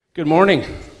Good morning.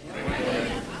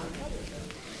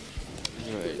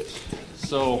 Right.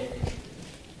 So,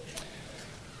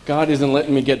 God isn't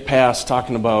letting me get past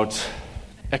talking about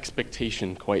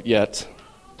expectation quite yet.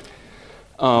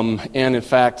 And in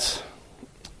fact,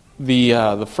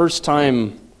 the first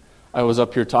time I was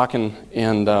up here talking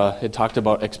and had talked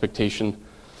about expectation,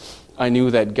 I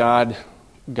knew that God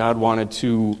wanted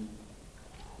to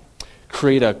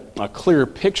create a clear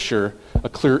picture, a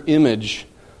clear image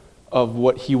of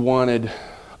what He wanted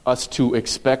us to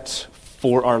expect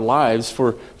for our lives,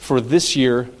 for this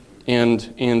year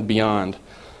and beyond.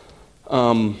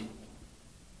 And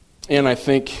I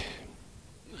think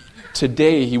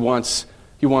today He wants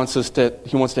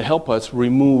to help us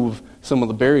remove some of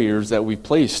the barriers that we've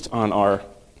placed on our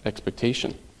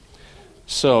expectation.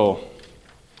 So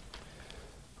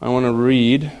I want to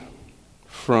read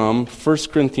from 1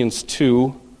 Corinthians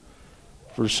 2,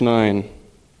 verse 9.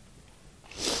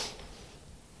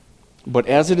 But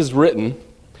as it is written,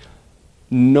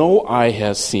 no eye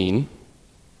has seen,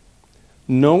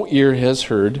 no ear has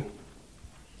heard,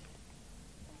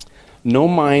 no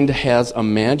mind has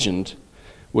imagined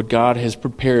what God has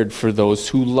prepared for those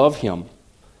who love Him.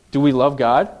 Do we love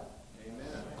God?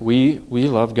 Amen. We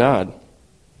love God.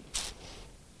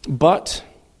 But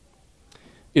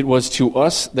it was to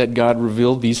us that God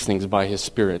revealed these things by His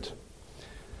Spirit.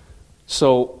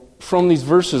 So from these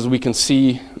verses we can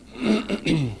see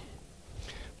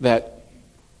that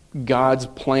God's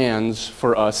plans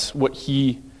for us, what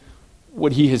He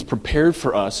has prepared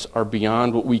for us, are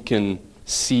beyond what we can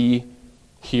see,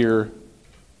 hear,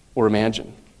 or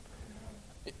imagine.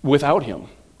 Without Him,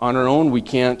 on our own, we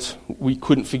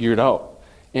couldn't figure it out.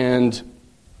 And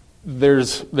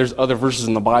there's other verses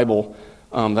in the Bible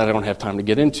that I don't have time to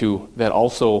get into that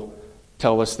also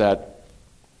tell us that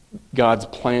God's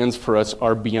plans for us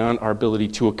are beyond our ability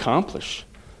to accomplish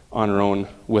on our own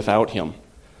without Him.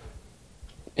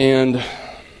 And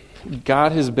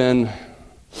God has been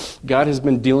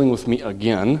dealing with me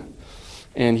again,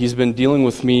 and He's been dealing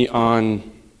with me on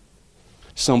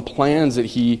some plans that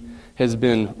He has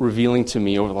been revealing to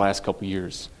me over the last couple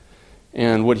years.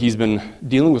 And what He's been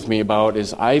dealing with me about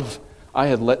is I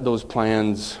had let those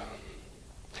plans,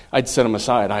 I'd set them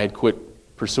aside. I had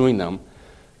quit pursuing them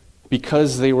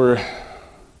because they were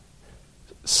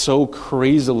so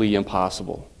crazily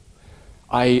impossible.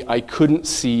 I couldn't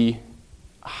see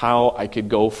how I could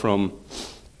go from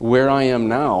where I am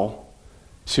now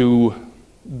to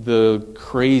the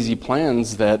crazy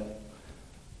plans that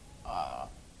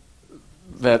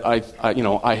I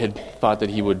had thought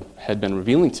that He had been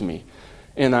revealing to me,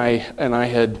 and I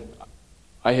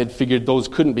had figured those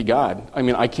couldn't be God. I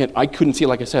mean, I couldn't see,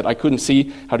 like I said, I couldn't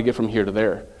see how to get from here to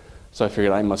there. So I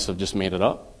figured I must have just made it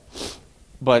up.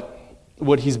 But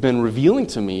what He's been revealing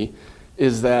to me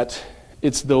is that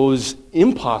it's those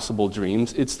impossible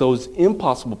dreams, it's those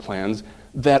impossible plans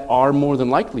that are more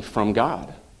than likely from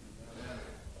God.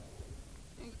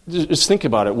 Just think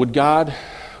about it. Would God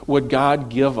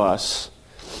give us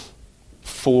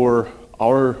for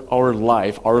our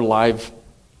life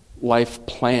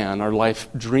plan, our life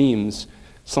dreams,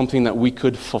 something that we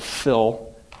could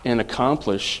fulfill and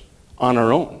accomplish on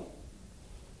our own,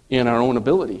 in our own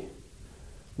ability,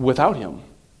 without Him?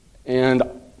 And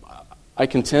I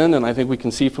contend, and I think we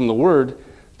can see from the Word,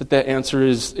 that answer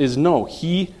is no.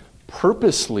 He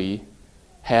purposely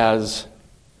has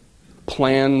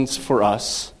plans for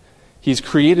us. He's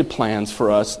created plans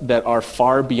for us that are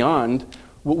far beyond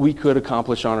what we could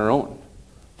accomplish on our own,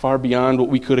 far beyond what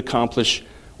we could accomplish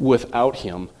without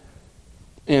Him.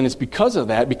 And it's because of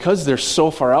that, because they're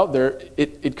so far out there,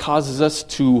 it causes us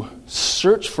to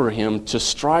search for Him, to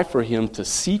strive for Him, to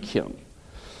seek Him.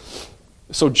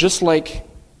 So just like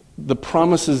the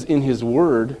promises in His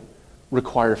Word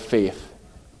require faith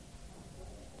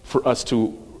for us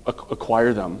to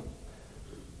acquire them,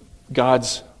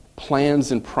 God's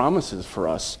plans and promises for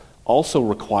us also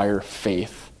require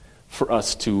faith for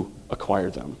us to acquire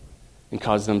them and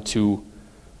cause them to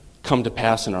come to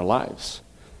pass in our lives.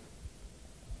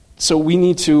 So we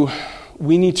need to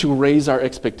raise our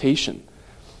expectation.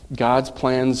 God's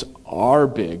plans are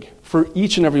big for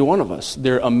each and every one of us.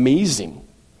 They're amazing.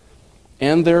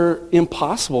 And they're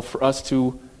impossible for us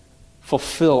to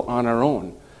fulfill on our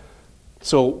own.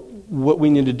 So what we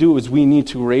need to do is we need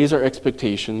to raise our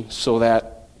expectation so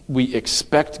that we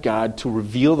expect God to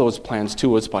reveal those plans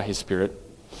to us by His Spirit,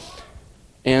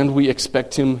 and we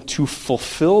expect Him to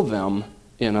fulfill them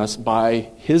in us by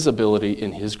His ability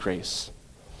and His grace.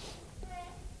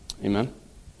 Amen?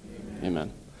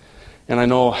 Amen. And I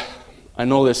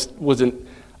know this wasn't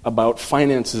about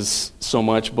finances so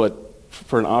much, but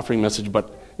for an offering message,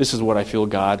 but this is what I feel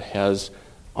God has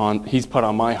He's put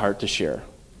on my heart to share.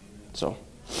 So,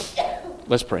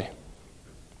 let's pray.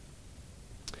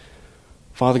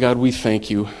 Father God, we thank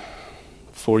you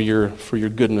for your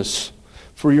goodness,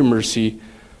 for your mercy,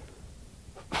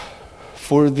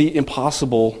 for the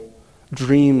impossible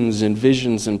dreams and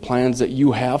visions and plans that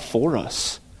you have for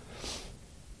us.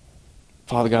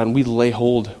 Father God, we lay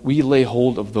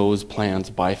hold of those plans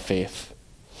by faith.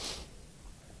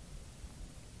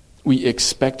 We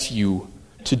expect you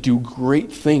to do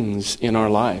great things in our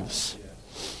lives.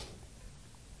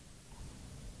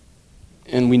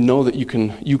 And we know that you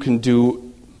can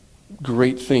do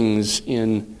great things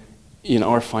in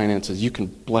our finances. You can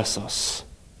bless us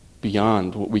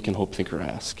beyond what we can hope, think, or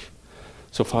ask.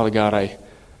 So, Father God, I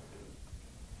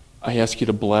ask you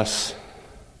to bless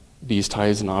these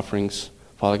tithes and offerings.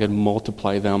 Father God,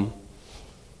 multiply them.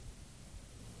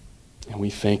 And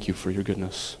we thank you for your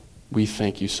goodness. We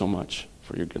thank you so much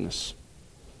for your goodness.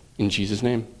 In Jesus'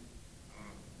 name,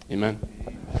 amen.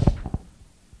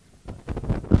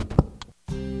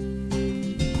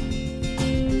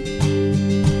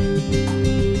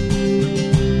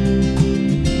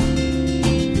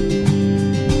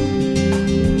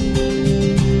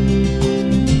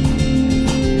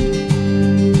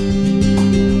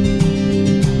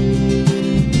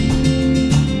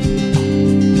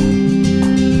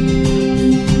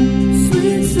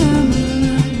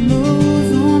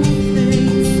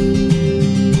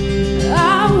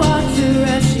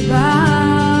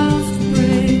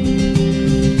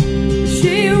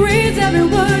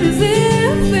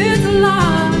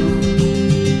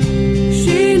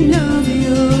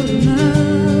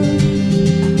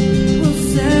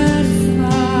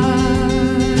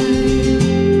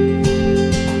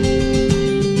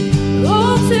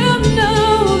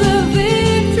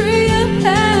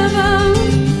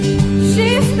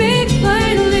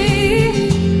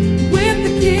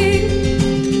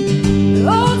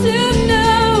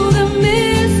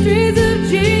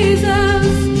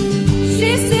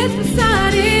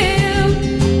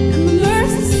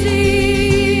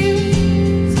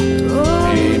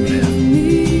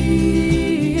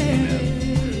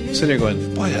 Sitting there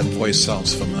going, boy, that voice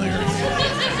sounds familiar.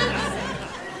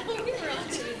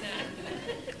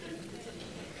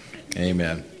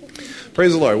 Amen.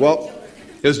 Praise the Lord. Well,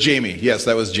 it was Jamie. Yes,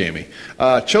 that was Jamie.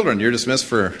 Children, you're dismissed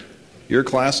for your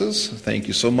classes. Thank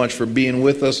you so much for being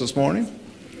with us this morning.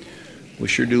 We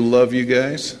sure do love you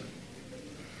guys.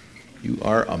 You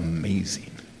are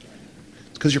amazing.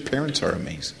 It's because your parents are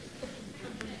amazing.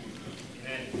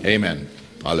 Amen.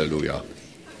 Hallelujah.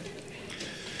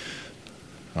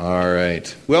 All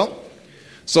right. Well,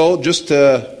 so just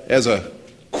as a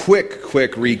quick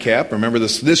recap, remember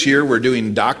this year we're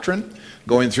doing doctrine,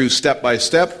 going through step by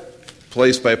step,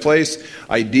 place by place,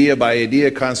 idea by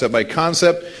idea, concept by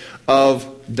concept of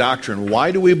doctrine.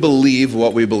 Why do we believe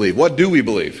what we believe? What do we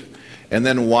believe? And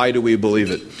then why do we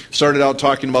believe it? Started out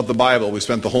talking about the Bible. We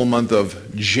spent the whole month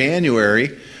of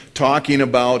January talking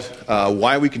about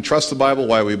why we can trust the Bible,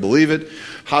 why we believe it,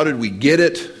 how did we get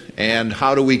it, and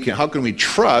how can we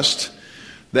trust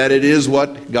that it is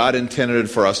what God intended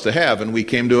for us to have. And we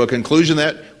came to a conclusion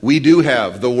that we do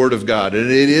have the Word of God, and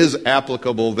it is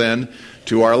applicable then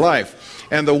to our life.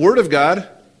 And the Word of God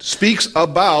speaks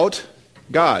about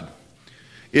God.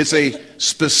 It's a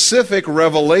specific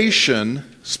revelation.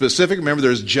 Remember,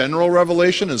 there's general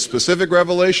revelation and specific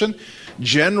revelation.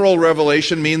 General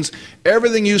revelation means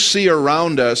everything you see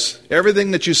around us,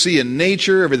 everything that you see in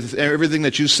nature, everything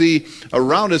that you see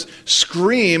around us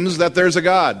screams that there's a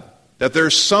God, that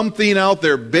there's something out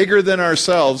there bigger than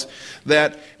ourselves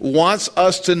that wants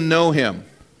us to know Him.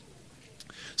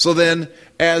 So then,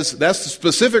 as that's the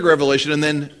specific revelation, and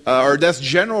then, or that's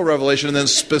general revelation, and then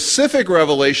specific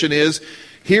revelation is,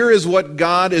 here is what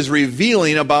God is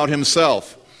revealing about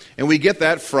Himself. And we get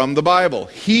that from the Bible.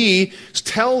 He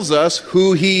tells us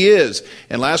who He is.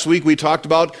 And last week we talked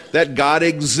about that God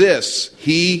exists.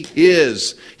 He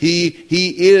is. He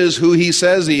is who He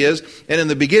says He is. And in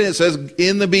the beginning it says,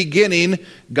 in the beginning,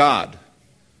 God.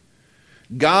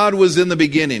 God was in the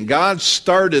beginning. God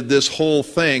started this whole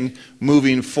thing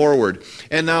moving forward.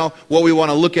 And now what we want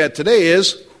to look at today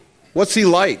is, what's He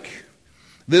like?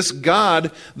 This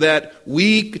God that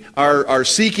we are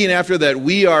seeking after, that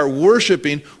we are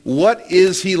worshiping, what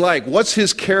is He like? What's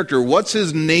His character? What's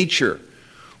His nature?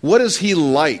 What is He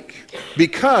like?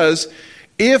 Because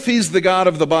if He's the God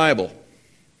of the Bible,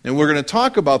 and we're going to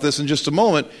talk about this in just a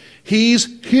moment,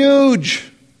 He's huge.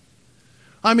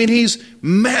 I mean, He's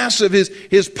massive.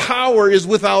 His power is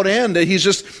without end. He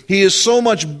is so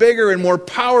much bigger and more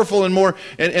powerful and more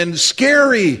and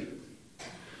scary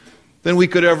than we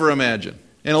could ever imagine.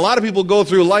 And a lot of people go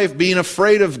through life being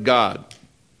afraid of God.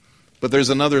 But there's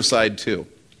another side too.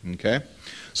 Okay?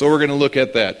 So we're going to look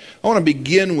at that. I want to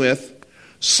begin with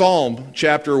Psalm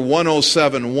chapter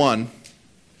 107:1,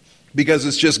 because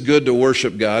it's just good to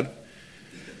worship God.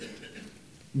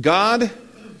 God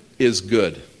is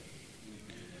good.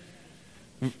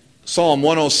 Psalm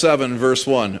 107 verse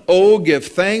 1. Oh, give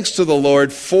thanks to the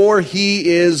Lord, for he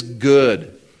is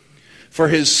good, for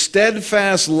his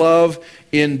steadfast love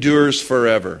endures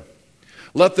forever.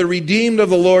 Let the redeemed of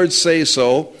the Lord say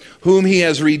so, whom he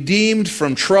has redeemed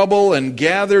from trouble and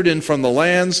gathered in from the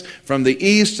lands, from the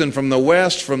east and from the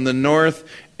west, from the north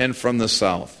and from the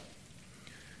south.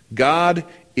 God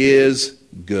is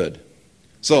good.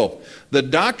 So, the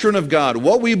doctrine of God,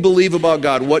 what we believe about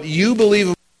God, what you believe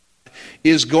about God,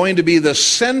 is going to be the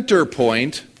center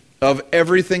point of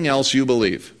everything else you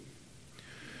believe.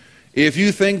 If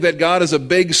you think that God is a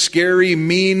big, scary,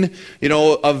 mean,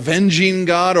 avenging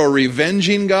God or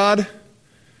revenging God,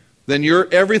 then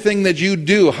everything that you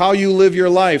do, how you live your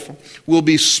life, will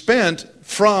be spent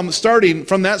from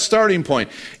that starting point.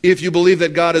 If you believe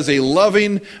that God is a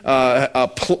loving, a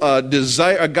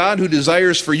God who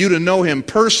desires for you to know Him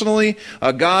personally,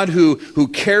 a God who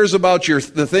cares about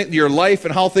your life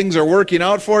and how things are working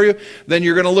out for you, then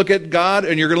you're going to look at God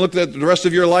and you're going to look at the rest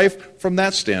of your life from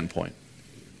that standpoint.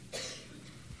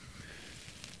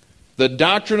 The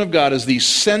doctrine of God is the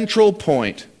central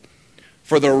point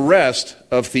for the rest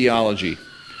of theology.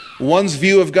 One's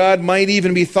view of God might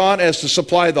even be thought as to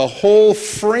supply the whole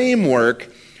framework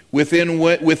within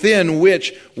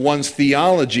which one's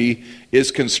theology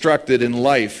is constructed and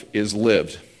life is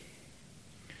lived.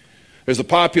 There's a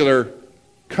popular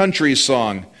country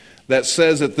song that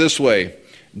says it this way: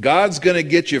 God's going to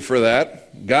get you for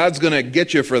that. God's going to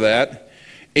get you for that.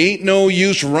 Ain't no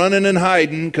use running and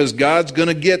hiding, because God's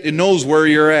going to it knows where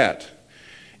you're at.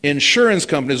 Insurance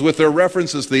companies, with their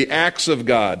references to the acts of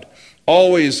God,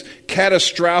 always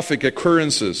catastrophic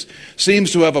occurrences,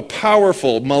 seems to have a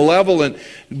powerful, malevolent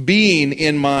being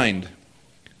in mind.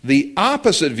 The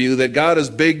opposite view, that God is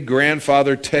big,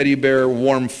 grandfather, teddy bear,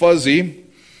 warm, fuzzy,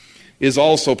 is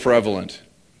also prevalent.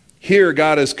 Here,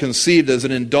 God is conceived as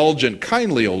an indulgent,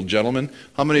 kindly old gentleman.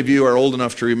 How many of you are old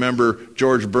enough to remember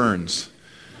George Burns?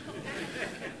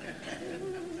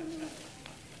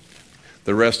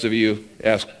 The rest of you,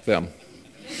 ask them.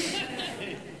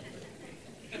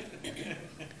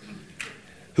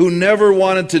 Who never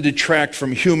wanted to detract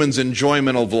from humans'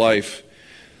 enjoyment of life.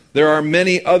 There are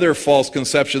many other false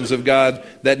conceptions of God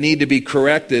that need to be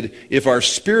corrected if our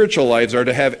spiritual lives are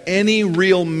to have any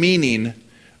real meaning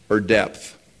or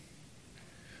depth.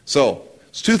 So,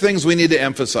 it's two things we need to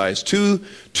emphasize, two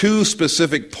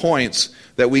specific points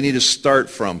that we need to start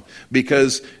from,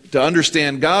 because to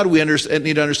understand God, we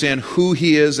need to understand who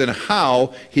He is and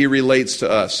how He relates to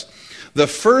us. The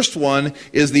first one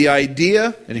is the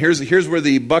idea, and here's where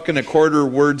the buck and a quarter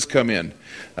words come in.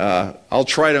 I'll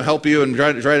try to help you and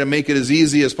try to make it as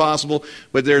easy as possible,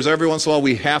 but there's every once in a while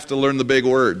we have to learn the big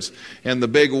words. And the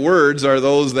big words are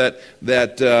those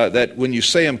that when you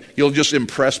say them, you'll just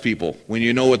impress people when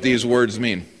you know what these words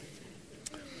mean.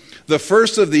 The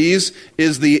first of these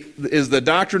is the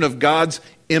doctrine of God's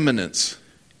immanence.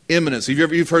 Immanence.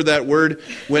 You've heard that word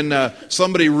when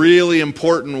somebody really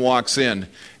important walks in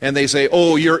and they say,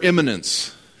 "Oh, your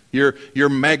immanence, your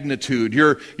magnitude,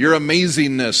 your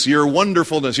amazingness, your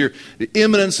wonderfulness." Your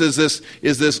immanence is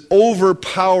this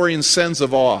overpowering sense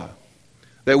of awe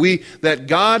that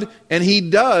God, and He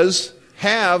does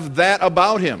have that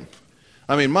about Him.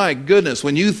 I mean, my goodness,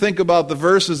 when you think about the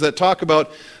verses that talk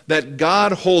about that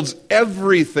God holds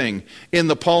everything in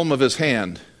the palm of His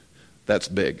hand, that's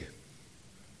big.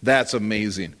 That's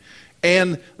amazing.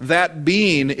 And that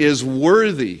being is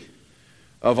worthy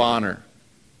of honor.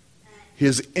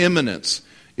 His immanence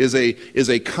is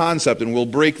a concept, and we'll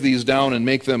break these down and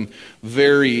make them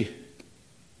very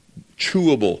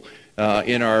chewable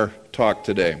in our talk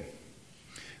today.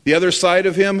 The other side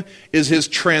of Him is His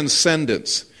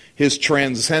transcendence. His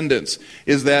transcendence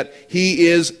is that He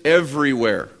is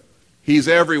everywhere. He's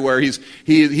everywhere.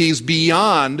 He's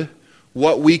beyond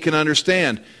what we can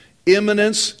understand.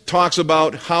 Immanence talks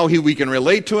about how we can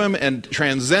relate to Him, and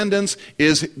transcendence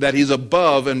is that He's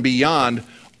above and beyond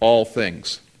all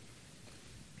things.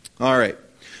 All right.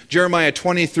 Jeremiah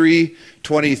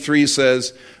 23:23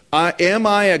 says, "Am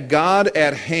I a God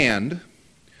at hand,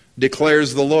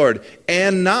 declares the Lord,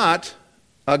 and not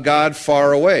a God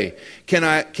far away? Can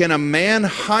a man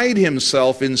hide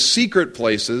himself in secret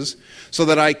places so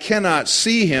that I cannot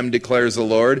see him, declares the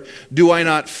Lord? Do I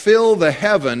not fill the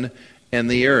heaven and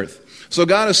the earth?" So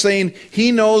God is saying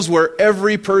He knows where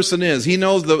every person is. He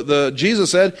knows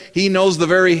Jesus said He knows the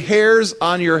very hairs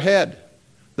on your head.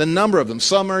 The number of them.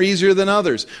 Some are easier than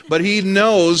others. But He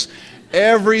knows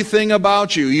everything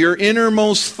about you. Your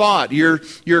innermost thought, your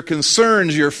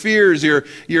concerns, your fears,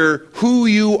 your who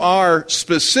you are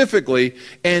specifically.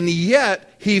 And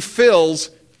yet He fills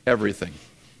everything.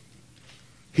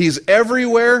 He's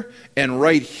everywhere and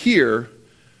right here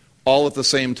all at the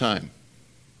same time.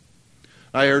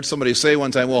 I heard somebody say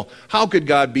one time, well, how could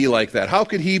God be like that? How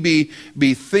could He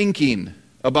be thinking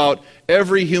about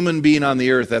every human being on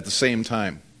the earth at the same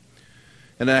time?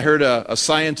 And I heard a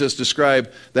scientist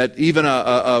describe that even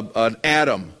an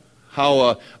atom,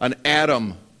 how an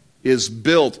atom is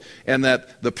built, and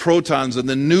that the protons and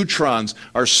the neutrons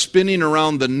are spinning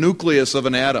around the nucleus of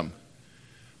an atom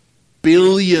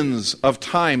billions of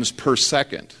times per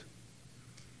second.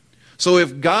 So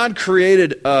if God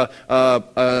created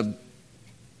a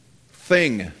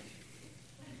thing,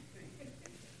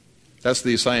 that's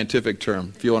the scientific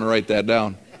term, if you want to write that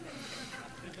down,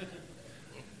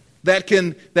 that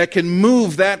can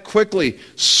move that quickly,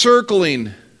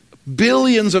 circling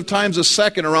billions of times a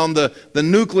second around the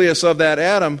nucleus of that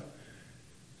atom,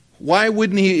 why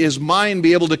wouldn't His mind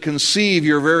be able to conceive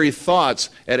your very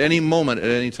thoughts at any moment, at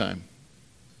any time?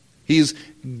 He's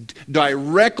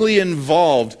directly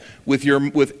involved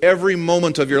with every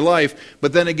moment of your life,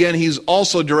 but then again, He's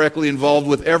also directly involved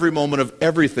with every moment of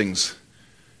everything's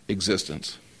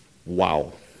existence.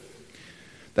 Wow.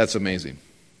 That's amazing.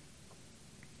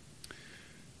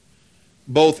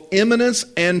 Both immanence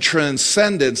and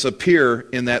transcendence appear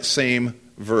in that same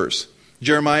verse.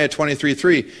 Jeremiah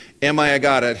 23:3, am I a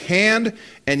God at hand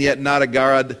and yet not a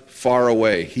God far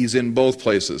away? He's in both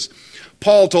places.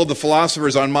 Paul told the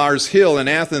philosophers on Mars Hill in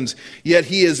Athens, yet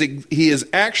he is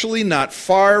actually not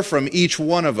far from each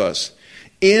one of us.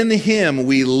 In Him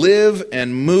we live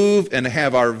and move and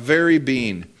have our very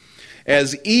being.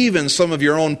 As even some of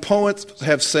your own poets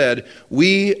have said,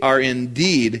 we are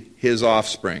indeed His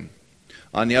offspring.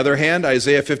 On the other hand,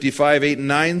 Isaiah 55:8 and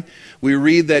 9, we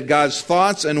read that God's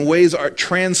thoughts and ways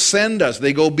transcend us.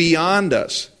 They go beyond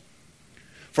us.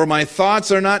 For my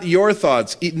thoughts are not your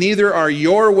thoughts, neither are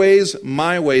your ways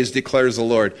my ways, declares the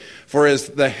Lord. For as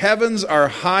the heavens are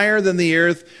higher than the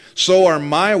earth, so are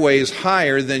my ways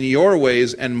higher than your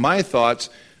ways, and my thoughts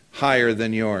higher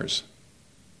than yours.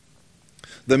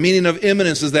 The meaning of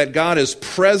immanence is that God is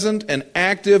present and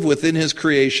active within His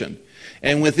creation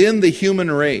and within the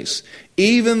human race,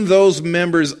 even those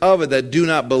members of it that do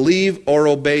not believe or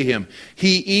obey Him.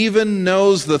 He even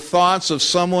knows the thoughts of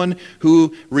someone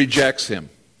who rejects Him.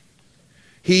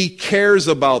 He cares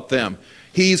about them.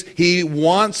 He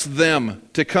wants them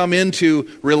to come into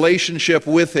relationship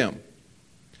with Him.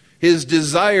 His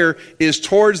desire is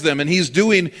towards them, and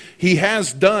He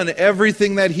has done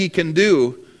everything that He can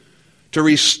do to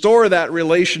restore that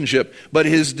relationship. But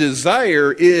His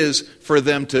desire is for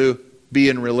them to be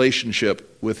in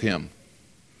relationship with Him.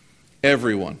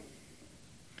 Everyone.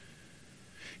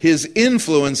 His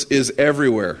influence is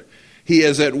everywhere. He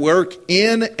is at work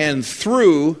in and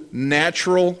through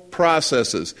natural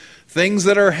processes. Things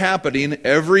that are happening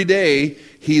every day,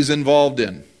 He's involved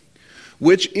in.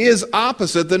 Which is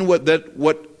opposite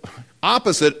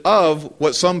of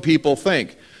what some people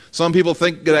think. Some people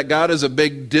think that God is a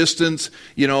big distance,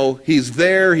 He's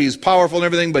there, He's powerful and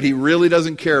everything, but He really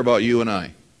doesn't care about you and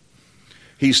I.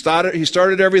 He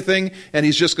started everything, and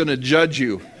He's just going to judge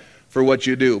you for what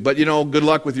you do. But good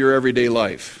luck with your everyday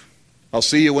life. I'll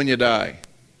see you when you die.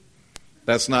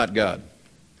 That's not God.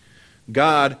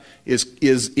 God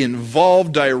is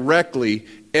involved directly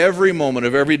every moment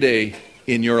of every day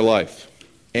in your life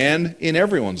and in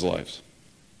everyone's lives.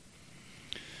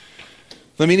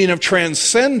 The meaning of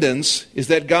transcendence is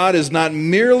that God is not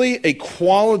merely a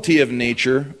quality of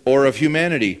nature or of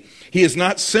humanity. He is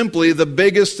not simply the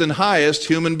biggest and highest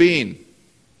human being.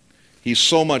 He's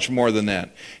so much more than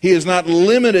that. He is not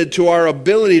limited to our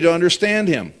ability to understand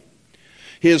Him.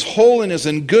 His holiness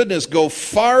and goodness go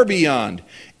far beyond,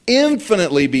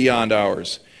 infinitely beyond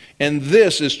ours. And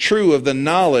this is true of the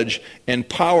knowledge and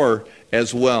power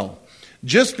as well.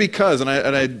 Just because, and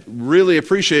I really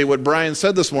appreciate what Brian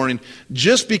said this morning,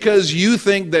 just because you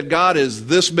think that God is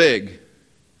this big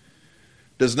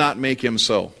does not make Him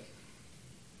so.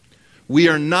 We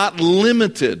are not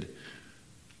limited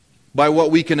by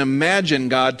what we can imagine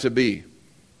God to be.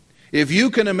 If you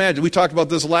can imagine, we talked about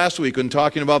this last week when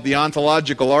talking about the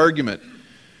ontological argument.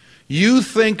 You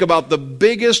think about the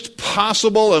biggest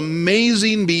possible,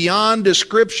 amazing, beyond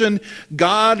description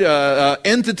God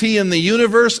entity in the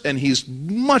universe, and He's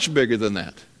much bigger than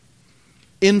that.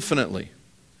 Infinitely.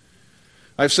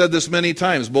 I've said this many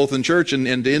times, both in church and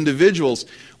to individuals.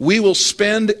 We will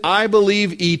spend, I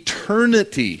believe,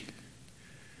 eternity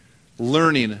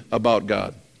learning about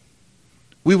God.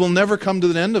 We will never come to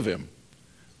the end of him.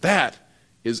 That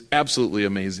is absolutely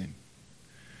amazing.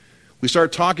 We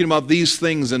start talking about these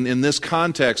things in this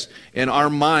context, and our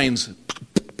minds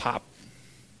pop.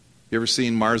 You ever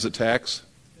seen Mars Attacks?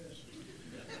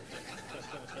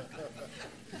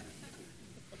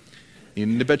 I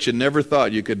bet you never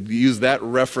thought you could use that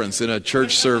reference in a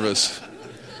church service.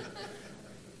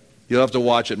 You'll have to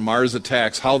watch it. Mars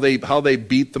Attacks, how they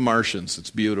beat the Martians. It's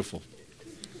beautiful.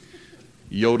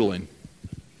 Yodeling.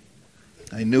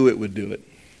 I knew it would do it.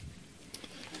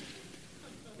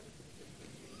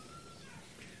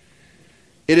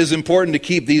 It is important to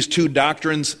keep these two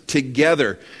doctrines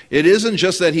together. It isn't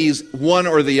just that he's one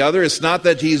or the other. It's not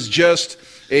that he's just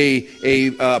a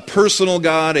personal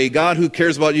God, a God who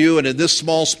cares about you and in this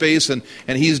small space, and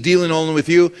he's dealing only with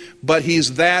you. But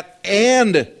he's that,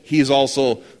 and he's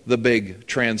also the big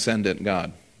transcendent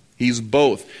God. He's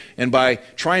both. And by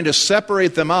trying to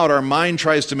separate them out, our mind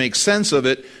tries to make sense of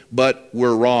it, but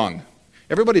we're wrong.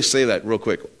 Everybody say that real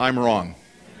quick. I'm wrong.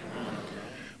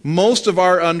 Most of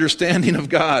our understanding of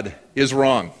God is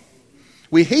wrong.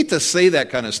 We hate to say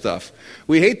that kind of stuff.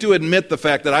 We hate to admit the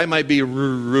fact that I might be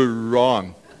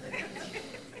wrong.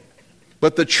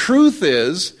 But the truth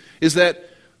is that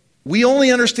we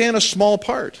only understand a small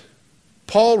part.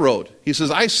 Paul wrote, he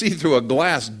says, I see through a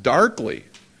glass darkly.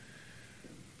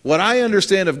 What I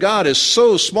understand of God is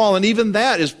so small, and even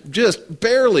that is just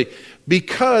barely,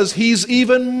 because he's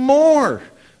even more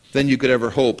than you could ever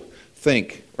hope,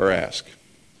 think, or ask.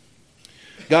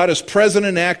 God is present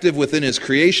and active within his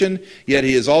creation, yet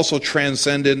he is also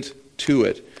transcendent to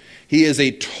it. He is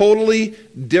a totally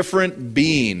different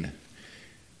being.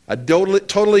 A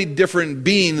totally different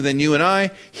being than you and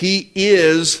I. He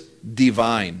is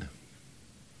divine.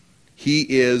 He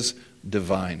is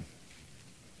divine.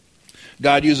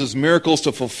 God uses miracles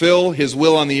to fulfill his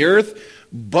will on the earth,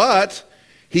 but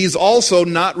he's also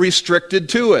not restricted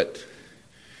to it.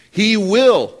 He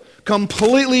will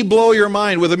completely blow your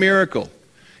mind with a miracle.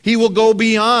 He will go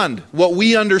beyond what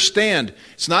we understand.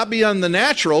 It's not beyond the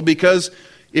natural, because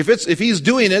if he's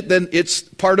doing it, then it's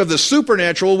part of the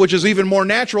supernatural, which is even more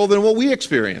natural than what we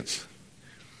experience.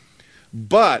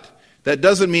 But that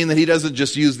doesn't mean that he doesn't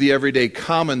just use the everyday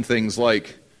common things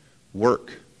like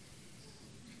work.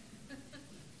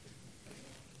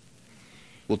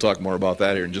 We'll talk more about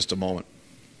that here in just a moment.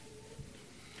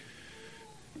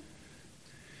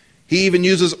 He even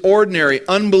uses ordinary,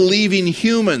 unbelieving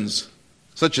humans,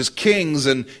 such as kings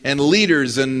and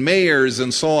leaders and mayors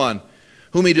and so on,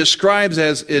 whom he describes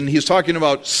as, and he's talking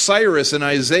about Cyrus in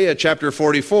Isaiah chapter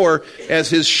 44, as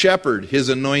his shepherd, his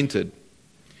anointed.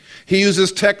 He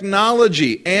uses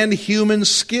technology and human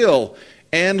skill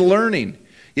and learning.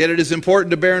 Yet it is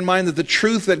important to bear in mind that the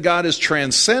truth that God is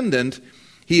transcendent,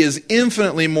 he is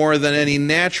infinitely more than any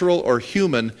natural or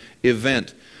human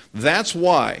event. That's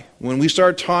why when we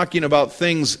start talking about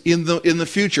things in the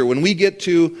future, when we get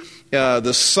to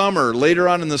the summer, later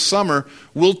on in the summer,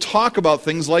 we'll talk about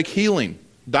things like healing,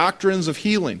 doctrines of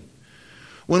healing.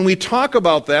 When we talk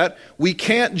about that, we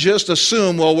can't just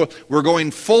assume, well, we're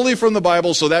going fully from the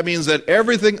Bible, so that means that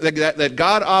everything, that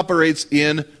God operates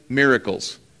in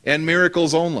miracles, and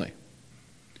miracles only.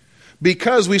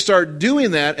 Because we start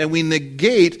doing that, and we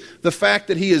negate the fact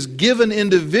that he has given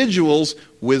individuals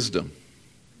wisdom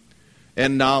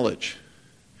and knowledge.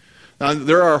 Now,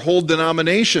 there are whole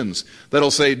denominations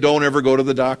that'll say, don't ever go to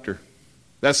the doctor.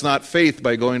 That's not faith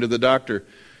by going to the doctor.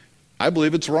 I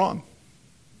believe it's wrong.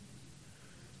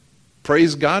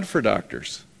 Praise God for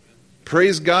doctors.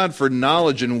 Praise God for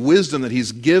knowledge and wisdom that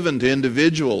he's given to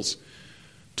individuals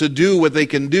to do what they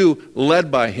can do,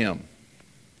 led by him.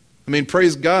 I mean,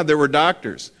 praise God, there were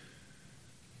doctors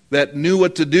that knew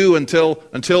what to do until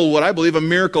what I believe a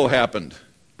miracle happened.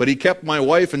 But he kept my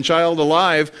wife and child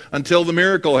alive until the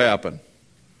miracle happened.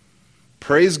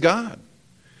 Praise God.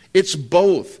 It's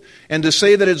both. And to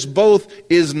say that it's both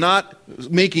is not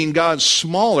making God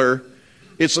smaller.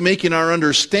 It's making our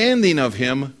understanding of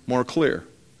him more clear.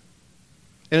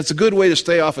 And it's a good way to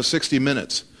stay off of 60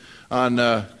 Minutes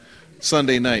on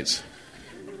Sunday nights,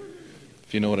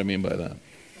 if you know what I mean by that.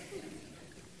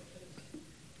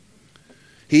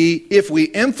 If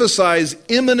we emphasize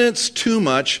immanence too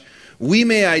much, we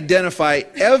may identify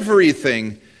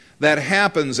everything that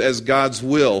happens as God's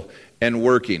will and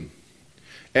working,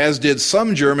 as did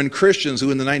some German Christians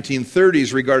who in the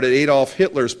 1930s regarded Adolf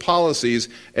Hitler's policies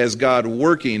as God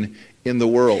working in the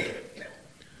world.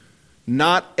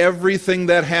 Not everything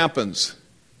that happens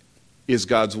is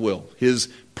God's will, his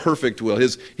perfect will,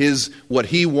 his what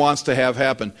he wants to have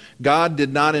happen. God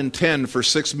did not intend for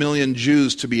 6 million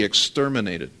Jews to be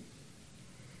exterminated.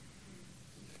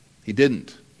 He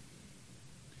didn't.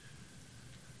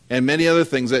 and many other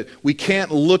things that we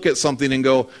can't look at something and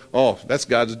go, oh, that's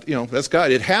God's, that's God.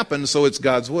 It happened, so it's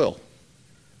God's will.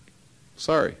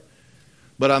 Sorry.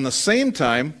 But on the same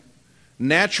time,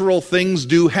 natural things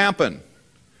do happen.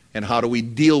 And how do we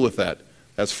deal with that?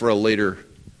 That's for a later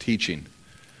teaching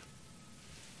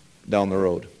down the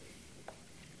road.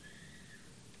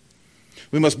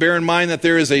 We must bear in mind that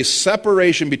there is a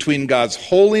separation between God's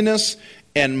holiness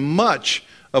and much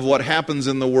of what happens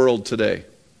in the world today.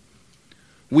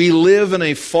 We live in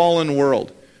a fallen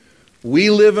world. We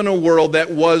live in a world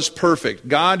that was perfect.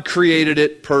 God created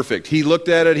it perfect. He looked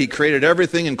at it, He created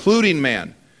everything, including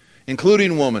man,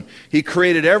 including woman. He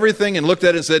created everything and looked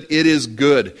at it and said, it is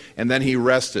good. And then He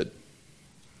rested.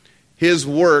 His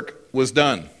work was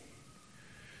done.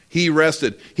 He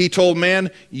rested. He told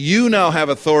man, you now have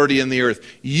authority in the earth.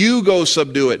 You go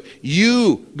subdue it.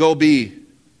 You go be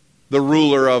the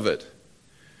ruler of it.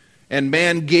 And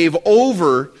man gave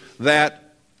over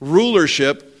that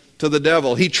rulership to the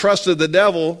devil. He trusted the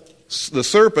devil, the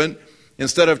serpent,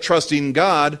 instead of trusting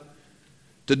God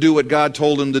to do what God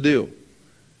told him to do.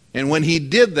 And when he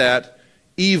did that,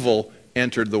 evil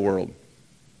entered the world.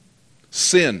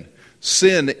 Sin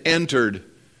entered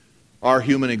our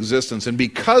human existence. And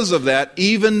because of that,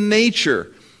 even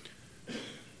nature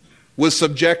was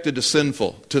subjected to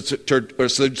subjected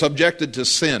to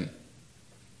sin.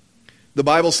 The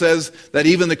Bible says that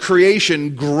even the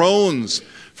creation groans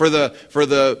for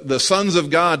the sons of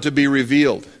God to be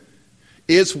revealed.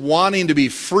 It's wanting to be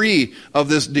free of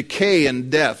this decay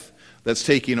and death that's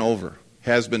taking over,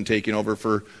 has been taking over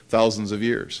for thousands of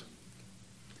years.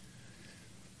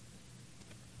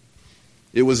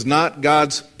 It was not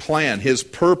God's plan, His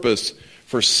purpose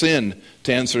for sin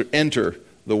to enter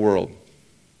the world.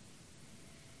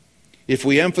 If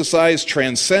we emphasize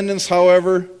transcendence,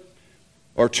 however,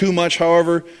 or too much,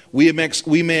 however, we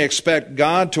may expect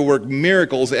God to work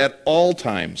miracles at all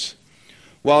times,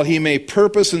 while He may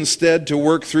purpose instead to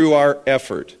work through our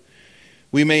effort.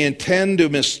 We may intend to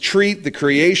mistreat the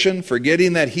creation,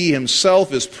 forgetting that He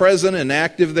Himself is present and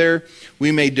active there.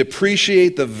 We may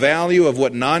depreciate the value of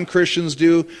what non-Christians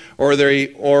do, or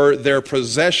their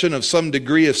possession of some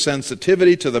degree of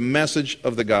sensitivity to the message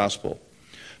of the gospel,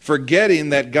 forgetting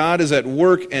that God is at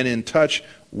work and in touch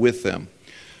with them.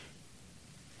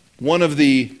 One of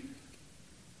the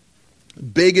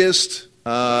biggest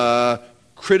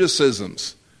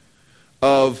criticisms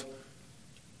of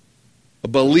a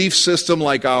belief system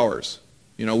like ours,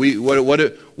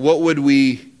 what would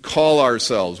we call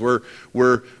ourselves?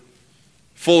 We're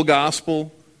full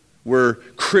gospel. We're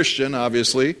Christian,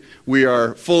 obviously. We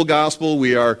are full gospel.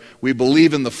 We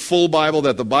believe in the full Bible,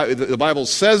 that the Bible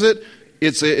says it.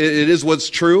 It is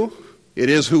what's true. It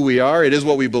is who we are. It is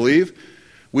what we believe.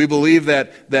 We believe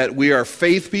that we are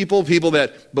faith people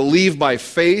that believe by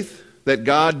faith that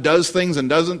God does things and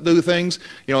doesn't do things,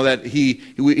 that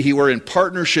we're in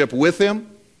partnership with Him.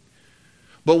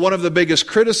 But one of the biggest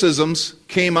criticisms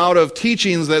came out of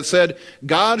teachings that said,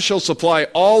 God shall supply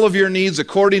all of your needs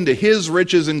according to His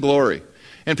riches and glory.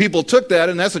 And people took that,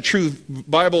 and that's a true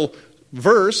Bible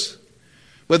verse,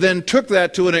 but then took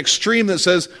that to an extreme that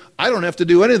says, I don't have to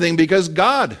do anything because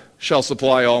God shall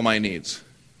supply all my needs.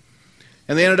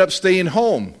 And they ended up staying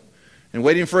home and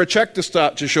waiting for a check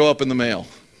to show up in the mail.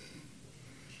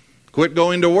 Quit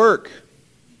going to work.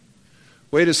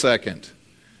 Wait a second.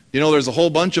 There's a whole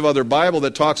bunch of other Bible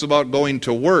that talks about going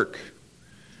to work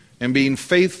and being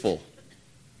faithful.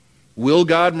 Will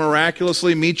God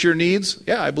miraculously meet your needs?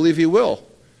 Yeah, I believe He will.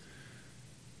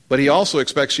 But He also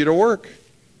expects you to work.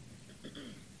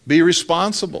 Be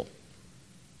responsible.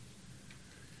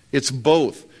 It's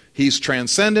both. He's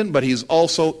transcendent, but He's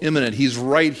also immanent. He's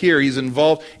right here. He's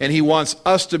involved, and He wants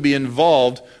us to be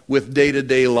involved with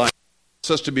day-to-day life. He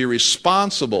wants us to be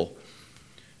responsible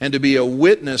and to be a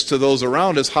witness to those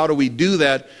around us. How do we do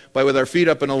that? With our feet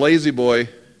up in a lazy boy,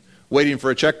 waiting for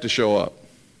a check to show up.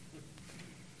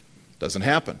 Doesn't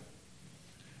happen.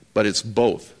 But it's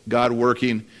both. God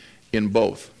working in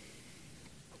both.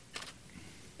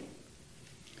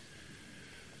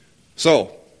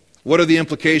 So, what are the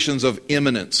implications of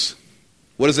immanence?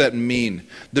 What does that mean?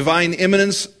 Divine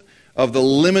immanence of the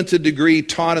limited degree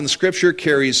taught in the Scripture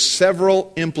carries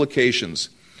several implications.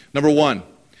 Number one,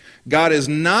 God is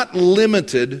not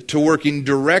limited to working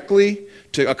directly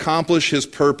to accomplish His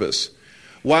purpose.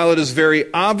 While it is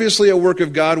very obviously a work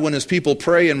of God when His people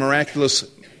pray and miraculous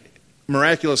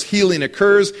healing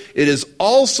occurs, it is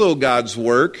also God's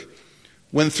work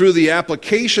when through the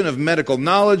application of medical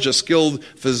knowledge, a skilled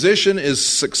physician is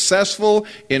successful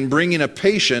in bringing a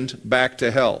patient back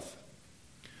to health.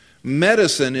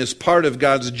 Medicine is part of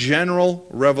God's general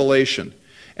revelation,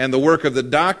 and the work of the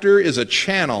doctor is a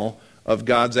channel of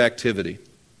God's activity.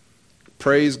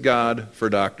 Praise God for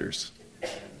doctors.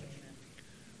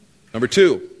 Number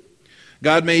 2,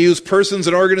 God may use persons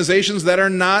and organizations that are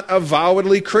not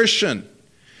avowedly Christian.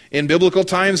 In biblical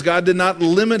times, God did not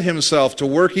limit himself to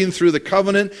working through the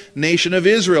covenant nation of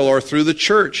Israel or through the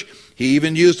church. He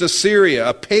even used Assyria,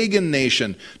 a pagan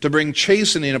nation, to bring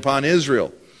chastening upon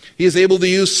Israel. He is able to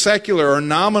use secular or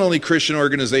nominally Christian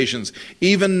organizations,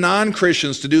 even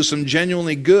non-Christians, to do some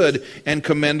genuinely good and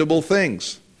commendable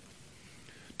things.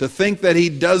 To think that he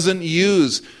doesn't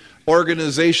use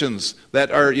organizations that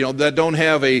are, that don't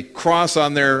have a cross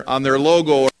on their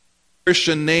logo or a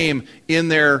Christian name in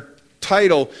their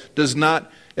title does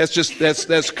not,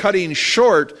 that's cutting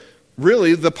short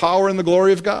really the power and the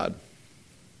glory of God.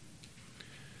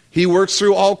 He works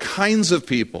through all kinds of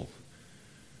people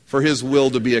for his will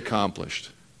to be accomplished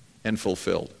and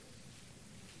fulfilled.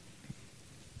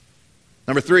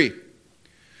 Number 3,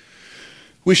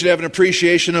 we should have an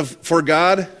appreciation for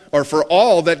God, or for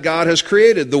all that God has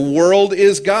created. The world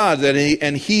is God's,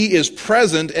 and he is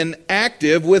present and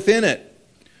active within it.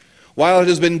 While it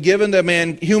has been given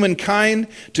to humankind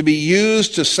to be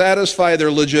used to satisfy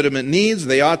their legitimate needs,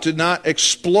 they ought to not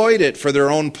exploit it for their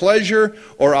own pleasure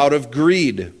or out of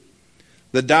greed.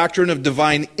 The doctrine of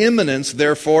divine immanence,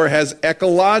 therefore, has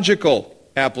ecological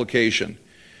application.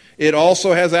 It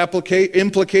also has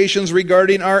implications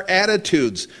regarding our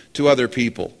attitudes to other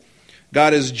people.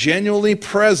 God is genuinely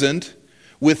present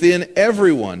within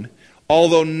everyone,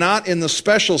 although not in the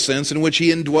special sense in which he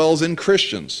indwells in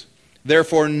Christians.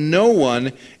 Therefore, no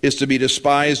one is to be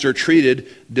despised or treated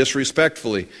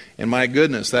disrespectfully. And my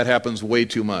goodness, that happens way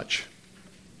too much,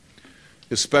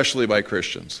 especially by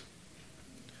Christians.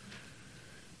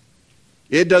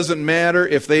 It doesn't matter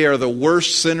if they are the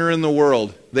worst sinner in the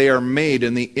world. They are made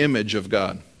in the image of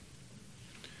God.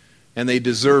 And they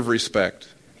deserve respect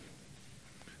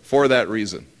for that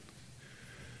reason.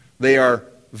 They are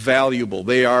valuable.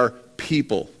 They are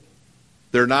people.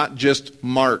 They're not just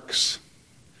marks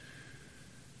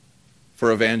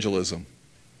for evangelism.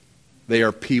 They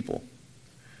are people.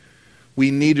 We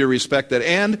need to respect that.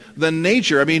 And the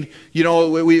nature, we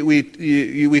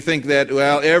think that,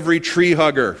 every tree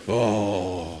hugger,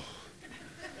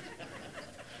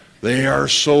 they are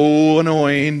so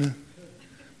annoying.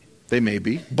 They may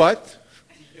be. But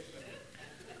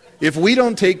if we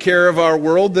don't take care of our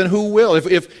world, then who will?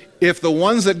 If the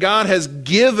ones that God has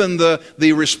given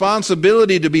the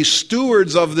responsibility to be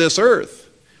stewards of this earth,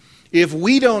 if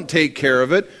we don't take care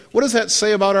of it, what does that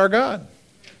say about our God?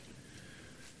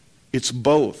 It's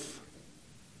both.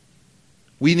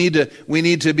 We need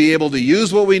to be able to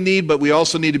use what we need, but we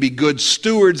also need to be good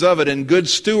stewards of it. And good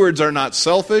stewards are not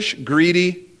selfish,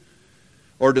 greedy,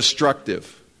 or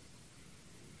destructive.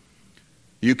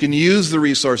 You can use the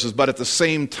resources, but at the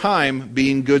same time,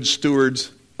 being good stewards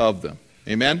of them.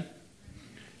 Amen?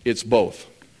 It's both.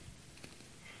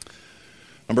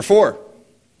 Number 4,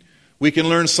 we can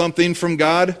learn something from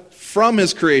God from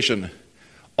his creation.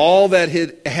 All that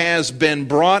has been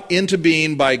brought into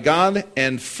being by God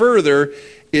and further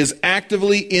is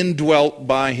actively indwelt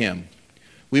by him.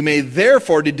 We may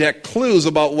therefore detect clues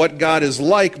about what God is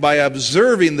like by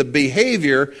observing the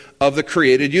behavior of the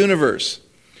created universe.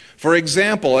 For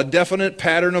example, a definite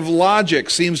pattern of logic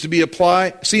seems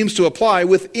to apply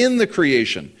within the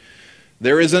creation.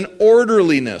 There is an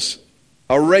orderliness,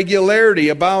 a regularity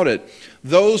about it.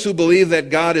 Those who believe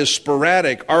that God is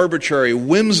sporadic, arbitrary,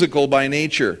 whimsical by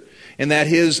nature, and that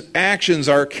his actions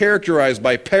are characterized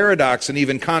by paradox and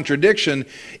even contradiction,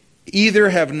 either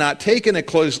have not taken a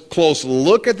close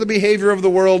look at the behavior of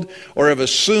the world or have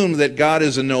assumed that God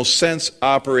is in no sense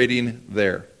operating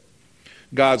there.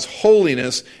 God's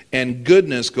holiness and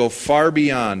goodness go far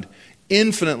beyond,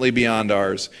 infinitely beyond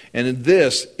ours, and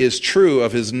this is true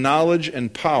of his knowledge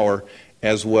and power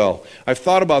as well. I've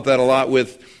thought about that a lot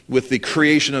with the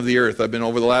creation of the earth. I've been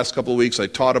over the last couple of weeks. I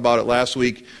taught about it last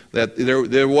week, that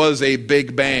there was a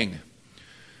big bang.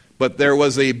 But there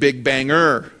was a big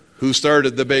banger who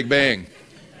started the big bang.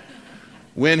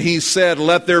 When he said,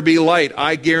 "Let there be light,"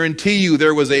 I guarantee you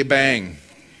there was a bang.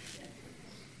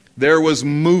 There was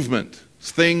movement.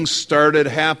 Things started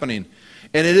happening.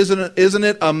 And isn't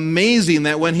it amazing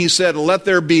that when he said, "Let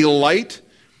there be light,"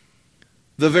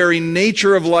 the very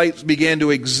nature of light began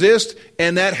to exist,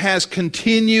 and that has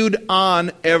continued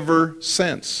on ever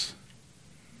since.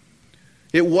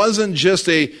 It wasn't just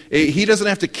he doesn't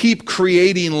have to keep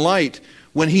creating light.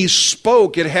 When he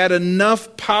spoke, it had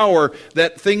enough power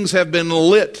that things have been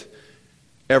lit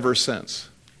ever since.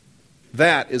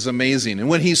 That is amazing. And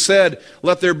when he said,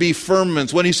 let there be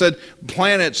firmaments, when he said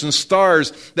planets and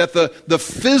stars, that the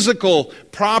physical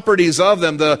properties of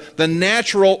them, the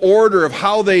natural order of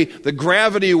how the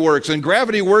gravity works, and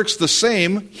gravity works the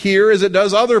same here as it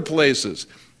does other places.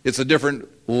 It's a different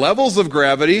levels of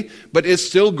gravity, but it's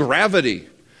still gravity.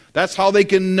 That's how they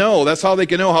can know. That's how they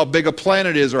can know how big a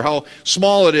planet is, or how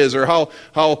small it is, or how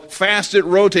fast it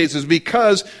rotates, is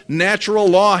because natural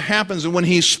law happens. And when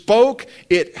he spoke,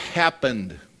 it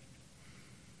happened.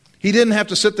 He didn't have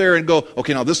to sit there and go,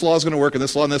 okay, now this law is going to work, and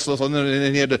this law, and this law,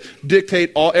 and he had to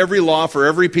dictate every law for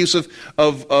every piece of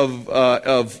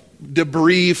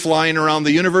debris flying around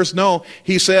the universe. No,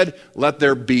 he said, let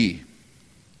there be.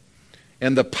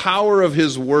 And the power of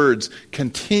his words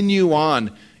continue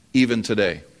on even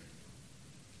today.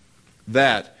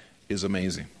 That is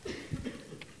amazing.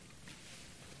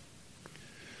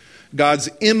 God's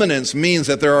immanence means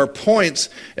that there are points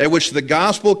at which the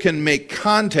gospel can make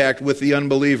contact with the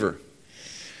unbeliever.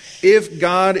 If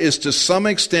God is to some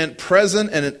extent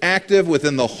present and active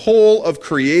within the whole of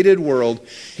created world,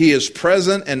 he is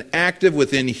present and active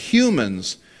within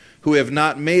humans who have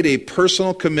not made a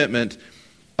personal commitment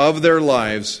of their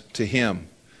lives to him.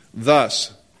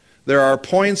 Thus, there are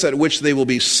points at which they will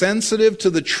be sensitive to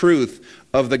the truth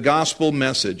of the gospel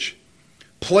message.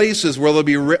 Places where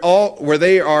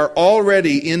they are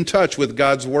already in touch with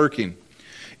God's working.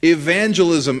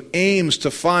 Evangelism aims to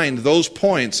find those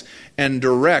points and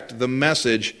direct the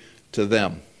message to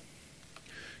them.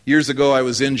 Years ago, I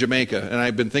was in Jamaica, and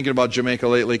I've been thinking about Jamaica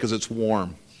lately because it's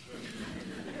warm.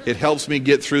 It helps me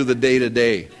get through the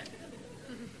day-to-day.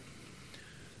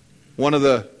 One of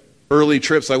the early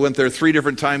trips, I went there 3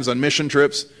 different times on mission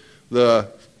trips. Can't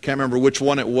remember which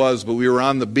one it was, but we were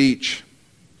on the beach,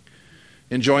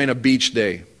 enjoying a beach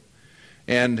day.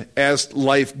 And as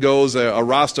life goes, a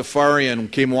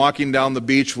Rastafarian came walking down the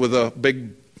beach with a big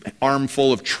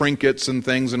armful of trinkets and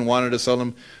things and wanted to sell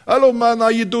them. Hello, man, how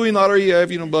you doing? How are you?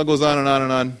 Goes on and on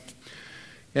and on.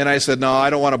 And I said, no, I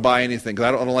don't want to buy anything, because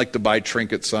I don't like to buy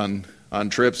trinkets on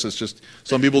trips. It's just,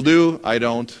 some people do, I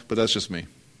don't, but that's just me.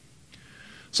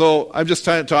 So I'm just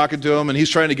talking to him, and he's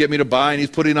trying to get me to buy, and he's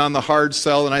putting on the hard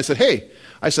sell. And I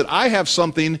said, I have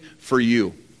something for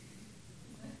you.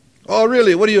 Oh,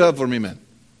 really? What do you have for me, man?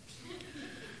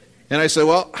 And I said,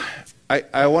 well,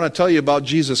 I want to tell you about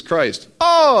Jesus Christ.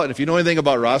 Oh, and if you know anything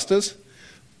about Rastas,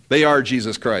 they are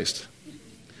Jesus Christ.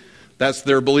 That's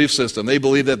their belief system. They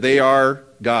believe that they are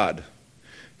God.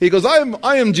 He goes,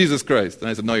 I am Jesus Christ. And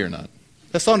I said, no, you're not.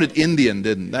 That sounded Indian,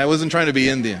 didn't it? I wasn't trying to be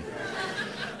Indian.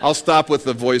 I'll stop with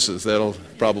the voices. That'll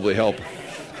probably help.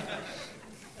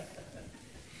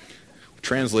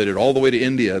 Translated all the way to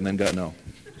India and then got no.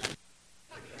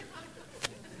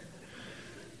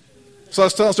 So I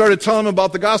started telling him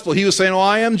about the gospel. He was saying,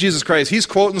 I am Jesus Christ. He's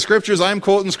quoting scriptures. I'm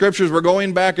quoting scriptures. We're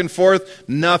going back and forth.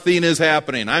 Nothing is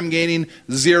happening. I'm gaining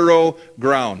zero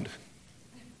ground.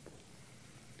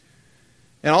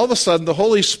 And all of a sudden, the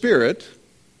Holy Spirit,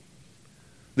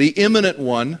 the immanent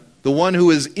one, the one who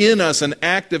is in us and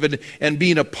active and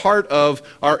being a part of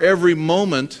our every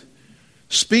moment,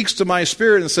 speaks to my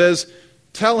spirit and says,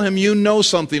 tell him you know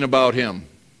something about him.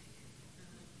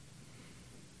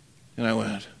 And I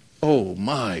went, oh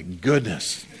my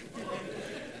goodness.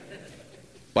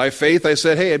 By faith, I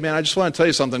said, hey, man, I just want to tell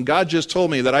you something. God just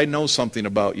told me that I know something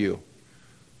about you.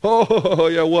 Oh,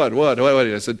 yeah, what?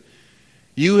 I said,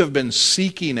 you have been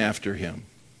seeking after him.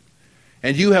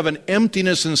 And you have an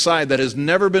emptiness inside that has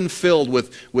never been filled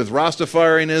with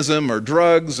Rastafarianism or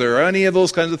drugs or any of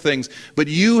those kinds of things. But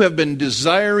you have been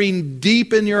desiring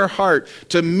deep in your heart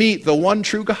to meet the one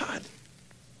true God.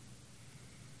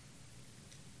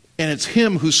 And it's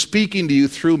him who's speaking to you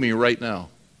through me right now.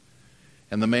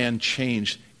 And the man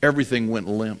changed. Everything went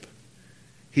limp.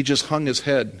 He just hung his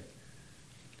head.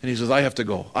 And he says, I have to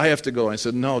go. I have to go. And I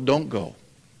said, no, don't go.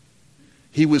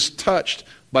 He was touched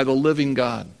by the living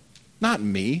God. Not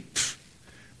me,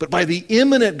 but by the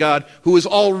immanent God who is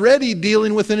already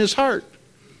dealing within his heart.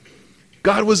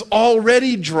 God was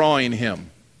already drawing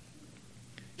him.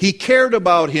 He cared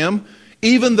about him,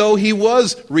 even though he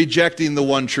was rejecting the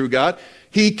one true God.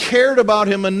 He cared about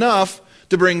him enough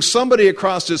to bring somebody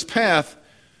across his path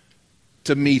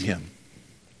to meet him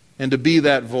and to be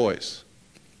that voice.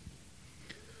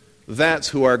 That's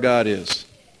who our God is.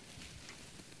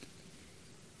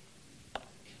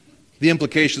 The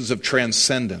implications of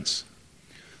transcendence.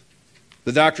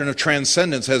 The doctrine of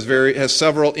transcendence has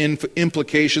several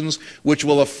implications which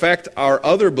will affect our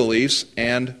other beliefs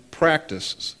and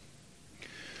practices.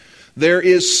 There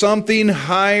is something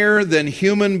higher than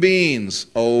human beings.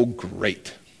 Oh,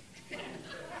 great.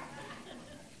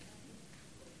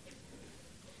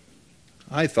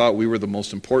 I thought we were the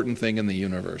most important thing in the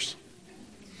universe.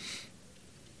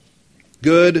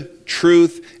 Good,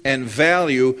 truth, and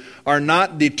value are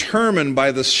not determined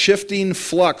by the shifting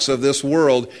flux of this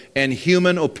world and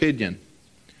human opinion.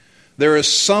 There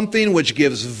is something which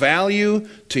gives value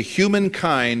to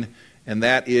humankind, and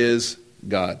that is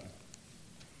God.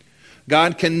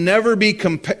 God can never be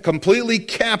completely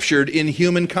captured in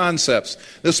human concepts.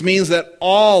 This means that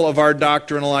all of our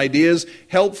doctrinal ideas,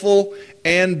 helpful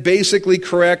and basically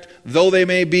correct though they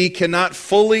may be, cannot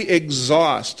fully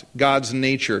exhaust God's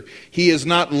nature. He is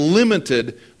not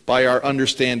limited by our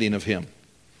understanding of Him.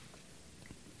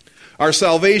 Our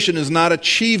salvation is not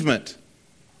achievement,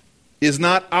 is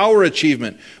not our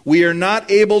achievement. We are not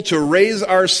able to raise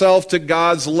ourselves to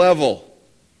God's level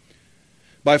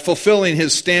by fulfilling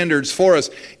His standards for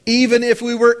us. Even if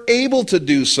we were able to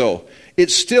do so, it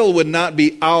still would not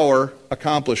be our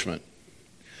accomplishment.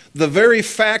 The very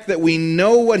fact that we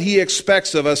know what He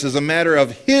expects of us is a matter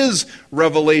of His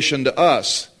revelation to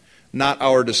us, not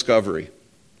our discovery.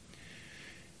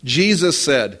 Jesus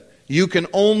said, "You can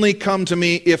only come to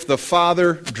me if the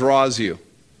Father draws you."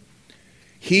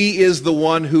 He is the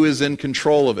one who is in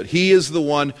control of it. He is the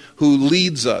one who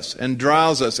leads us and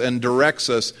draws us and directs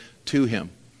us to Him.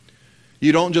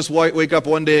 You don't just wake up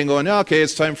one day and go, okay,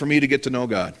 it's time for me to get to know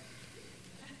God.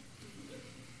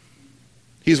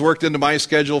 He's worked into my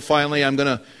schedule finally. I'm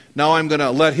going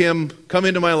to let Him come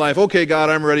into my life. Okay, God,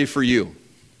 I'm ready for you.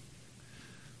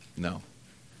 No.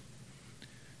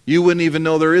 You wouldn't even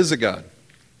know there is a God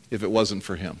if it wasn't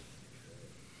for Him.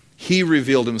 He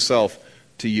revealed Himself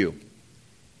to you.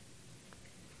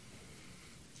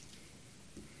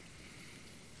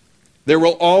 There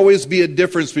will always be a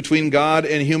difference between God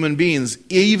and human beings.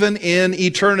 Even in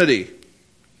eternity,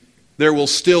 there will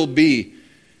still be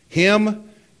Him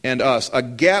and us. A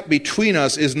gap between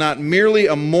us is not merely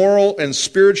a moral and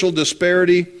spiritual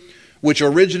disparity which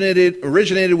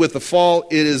originated with the fall.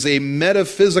 It is a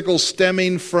metaphysical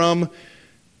stemming from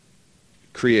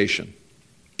creation.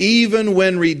 Even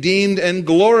when redeemed and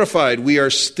glorified, we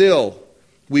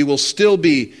will still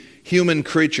be human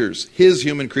creatures, His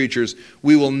human creatures.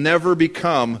 We will never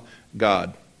become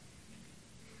God.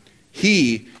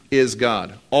 He is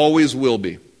God, always will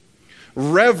be.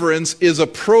 Reverence is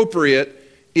appropriate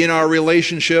in our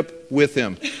relationship with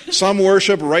Him. Some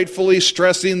worship rightfully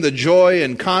stressing the joy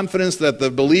and confidence that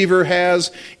the believer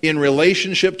has in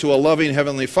relationship to a loving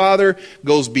Heavenly Father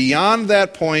goes beyond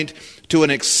that point to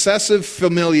an excessive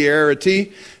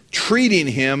familiarity, treating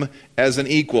Him as an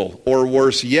equal, or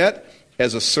worse yet,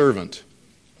 as a servant.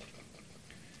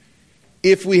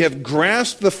 If we have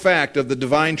grasped the fact of the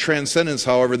divine transcendence,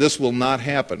 however, this will not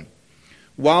happen.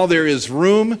 While there is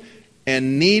room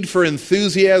and need for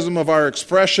enthusiasm of our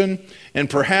expression,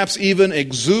 and perhaps even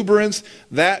exuberance,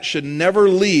 that should never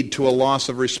lead to a loss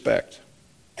of respect.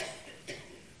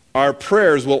 Our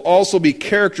prayers will also be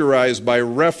characterized by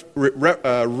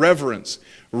reverence.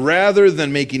 Rather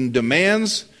than making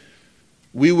demands,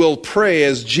 we will pray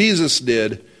as Jesus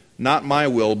did, "Not my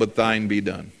will, but thine be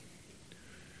done."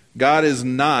 God is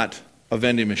not a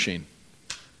vending machine.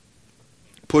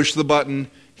 Push the button,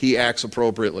 He acts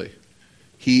appropriately.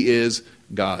 He is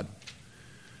God.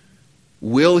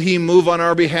 Will He move on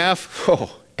our behalf?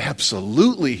 Oh,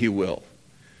 absolutely He will.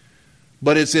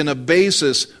 But it's in a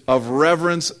basis of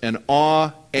reverence and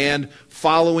awe and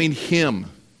following Him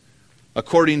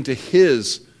according to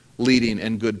His leading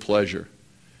and good pleasure.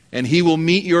 And He will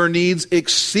meet your needs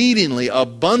exceedingly,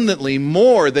 abundantly,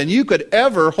 more than you could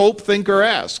ever hope, think, or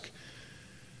ask.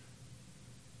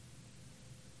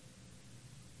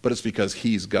 But it's because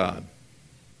He's God.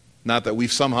 Not that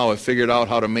we've somehow have figured out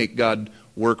how to make God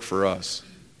work for us.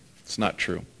 It's not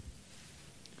true.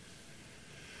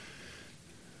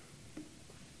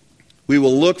 We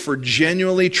will look for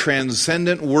genuinely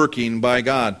transcendent working by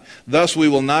God. Thus, we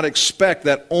will not expect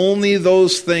that only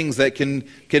those things that can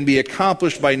be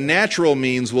accomplished by natural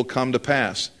means will come to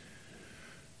pass.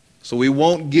 So we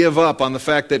won't give up on the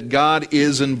fact that God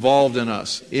is involved in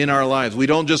us, in our lives. We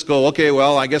don't just go, okay,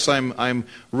 well, I guess I'm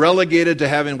relegated to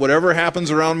having whatever happens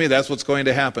around me, that's what's going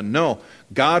to happen. No,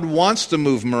 God wants to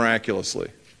move miraculously.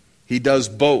 He does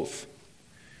both.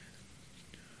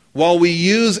 While we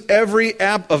use every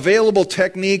available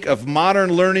technique of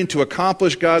modern learning to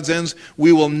accomplish God's ends,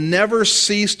 we will never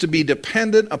cease to be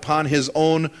dependent upon His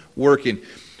own working.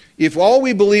 If all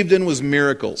we believed in was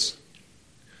miracles,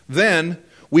 then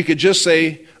we could just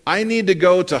say, I need to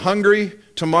go to Hungary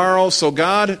tomorrow, so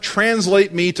God,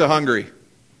 translate me to Hungary.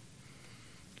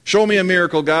 Show me a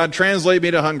miracle, God, translate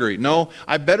me to Hungary. No,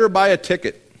 I better buy a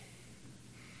ticket.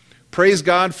 Praise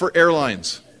God for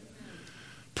airlines.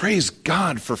 Praise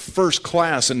God for first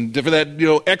class and for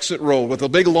that exit row with a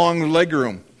big long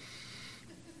legroom.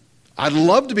 I'd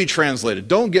love to be translated.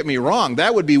 Don't get me wrong.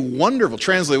 That would be wonderful.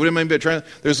 Translated. What do you mean by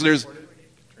translated?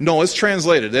 No, it's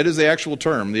translated. That is the actual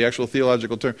term, the actual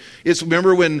theological term. It's,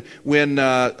 remember when there's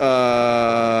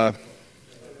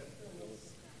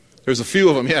a few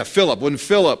of them. Yeah, Philip. When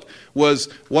Philip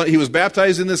he was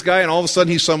baptizing this guy, and all of a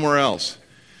sudden he's somewhere else.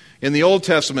 In the Old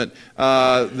Testament,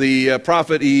 the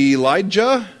prophet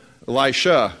Elisha,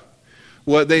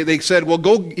 they said, well,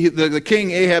 go. The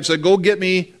king Ahab said, go get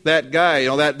me that guy,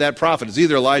 that prophet. It's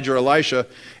either Elijah or Elisha.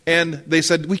 And they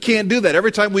said, we can't do that.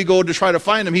 Every time we go to try to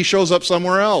find him, he shows up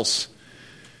somewhere else.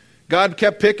 God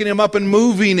kept picking him up and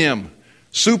moving him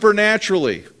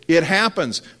supernaturally. It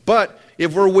happens. But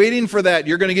if we're waiting for that,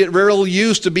 you're going to get real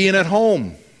used to being at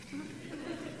home.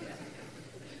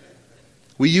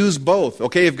 We use both.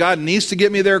 Okay, if God needs to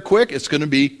get me there quick, it's going to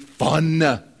be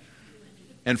fun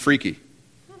and freaky.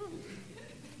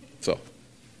 So,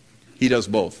 he does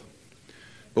both.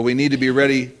 But we need to be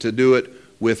ready to do it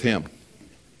with him.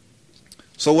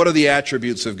 So what are the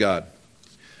attributes of God?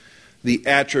 The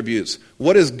attributes.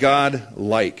 What is God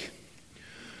like?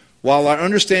 While our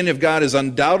understanding of God is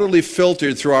undoubtedly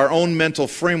filtered through our own mental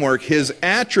framework, his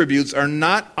attributes are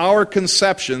not our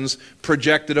conceptions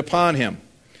projected upon him.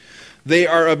 They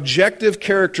are objective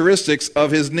characteristics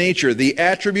of his nature. The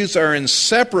attributes are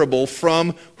inseparable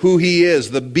from who he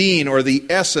is, the being or the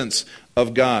essence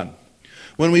of God.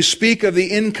 When we speak of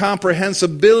the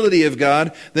incomprehensibility of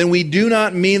God, then we do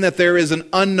not mean that there is an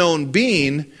unknown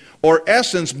being or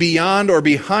essence beyond or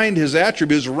behind his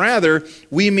attributes. Rather,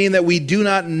 we mean that we do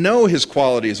not know his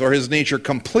qualities or his nature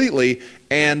completely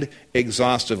and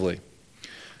exhaustively.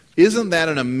 Isn't that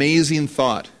an amazing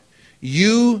thought?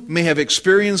 You may have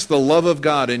experienced the love of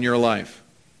God in your life.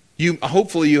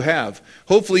 Hopefully you have.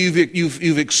 Hopefully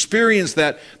you've experienced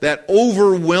that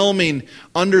overwhelming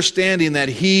understanding that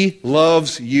he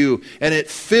loves you, and it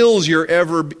fills your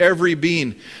every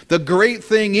being. The great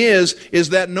thing is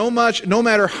that no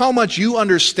matter how much you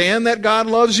understand that God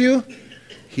loves you,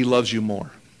 he loves you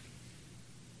more.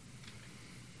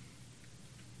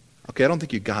 Okay, I don't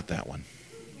think you got that one.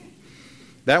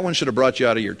 That one should have brought you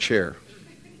out of your chair.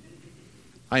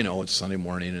 I know it's Sunday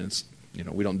morning and it's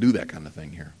we don't do that kind of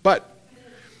thing here. But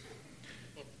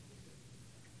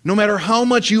no matter how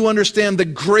much you understand the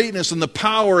greatness and the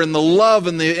power and the love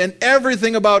and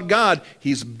everything about God,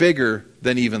 he's bigger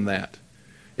than even that.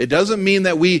 It doesn't mean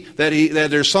that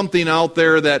there's something out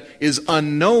there that is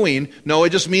unknowing. No, it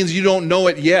just means you don't know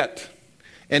it yet.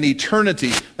 And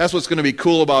eternity, that's what's going to be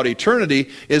cool about eternity,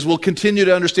 is we'll continue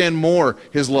to understand more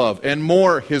his love, and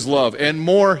more his love, and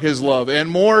more his love, and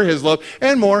more his love,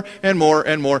 and more, and more,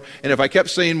 and more. And if I kept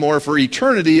saying more for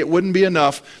eternity, it wouldn't be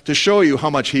enough to show you how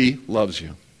much he loves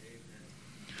you.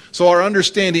 So our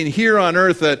understanding here on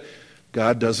earth that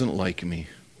God doesn't like me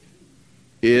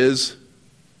is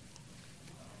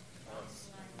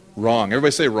wrong.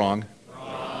 Everybody say wrong.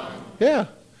 Wrong. Yeah.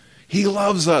 He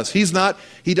loves us. He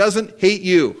doesn't hate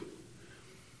you.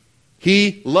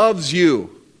 He loves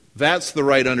you. That's the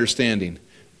right understanding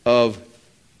of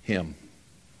him.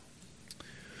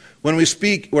 When we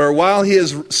speak, where while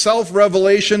his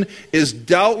self-revelation is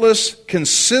doubtless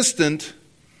consistent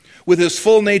with his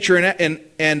full nature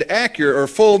and accurate, or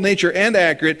full nature and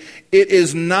accurate, it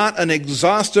is not an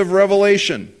exhaustive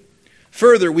revelation.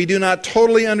 Further, we do not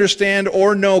totally understand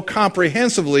or know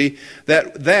comprehensively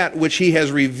that which he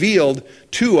has revealed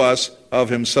to us of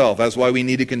himself. That's why we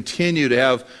need to continue to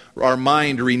have our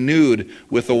mind renewed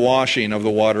with the washing of the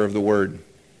water of the Word.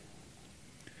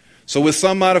 So with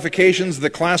some modifications, the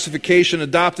classification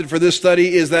adopted for this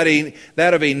study is that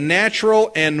of a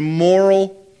natural and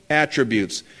moral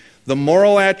attributes. The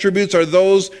moral attributes are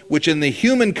those which in the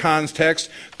human context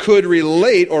could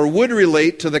relate or would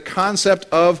relate to the concept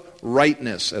of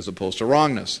rightness as opposed to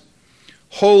wrongness.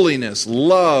 Holiness,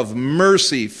 love,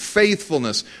 mercy,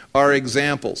 faithfulness are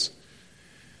examples.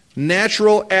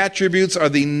 Natural attributes are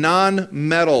the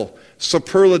non-metal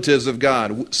superlatives of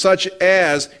God, such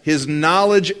as his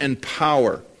knowledge and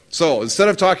power. So instead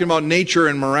of talking about nature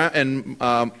and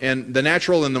the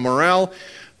natural and the morale,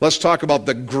 let's talk about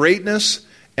the greatness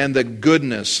and the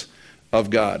goodness of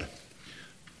God.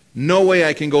 No way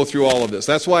I can go through all of this.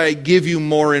 That's why I give you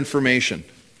more information.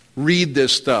 Read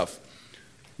this stuff.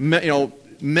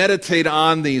 Meditate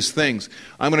on these things.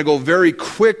 I'm going to go very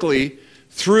quickly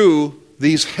through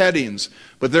these headings,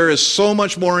 but there is so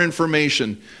much more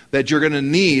information that you're going to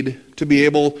need to be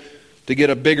able to get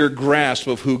a bigger grasp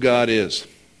of who God is.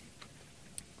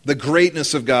 The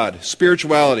greatness of God,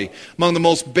 spirituality. Among the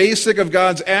most basic of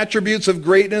God's attributes of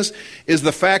greatness is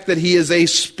the fact that he is a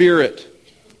spirit.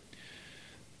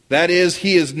 That is,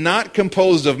 he is not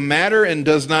composed of matter and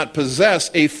does not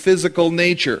possess a physical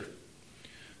nature.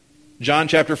 John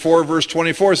chapter 4, verse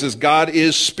 24 says, God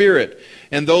is spirit,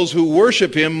 and those who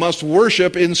worship him must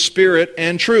worship in spirit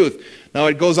and truth. Now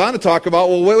it goes on to talk about,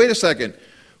 well, wait a second.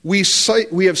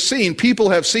 People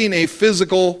have seen a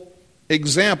physical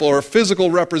example or a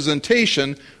physical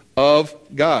representation of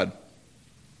God.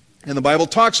 And the Bible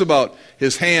talks about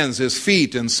his hands, his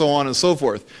feet, and so on and so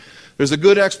forth. There's a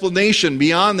good explanation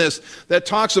beyond this that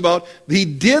talks about he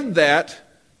did that,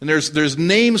 and there's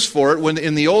names for it. When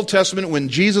in the Old Testament, when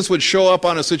Jesus would show up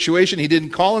on a situation, he didn't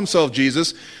call himself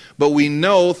Jesus, but we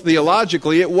know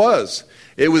theologically it was.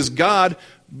 It was God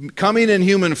coming in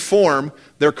human form.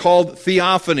 They're called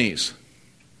theophanies.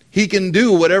 He can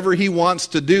do whatever he wants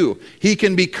to do. He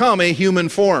can become a human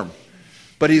form.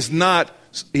 But he's not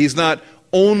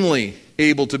only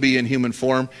able to be in human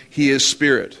form, he is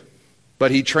spirit. But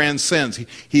he transcends.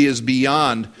 He is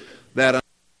beyond that.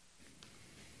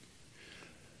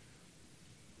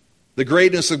 The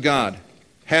greatness of God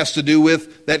has to do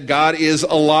with that God is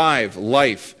alive,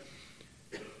 life.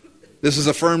 This is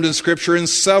affirmed in Scripture in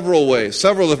several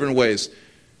different ways.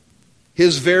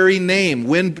 His very name,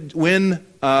 when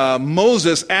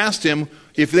Moses asked him,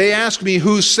 if they ask me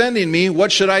who's sending me,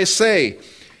 what should I say?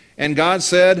 And God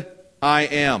said, I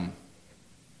am.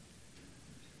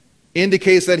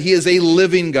 Indicates that he is a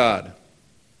living God.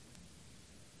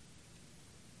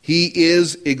 He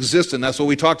is existent. That's what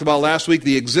we talked about last week.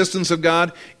 The existence of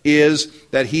God is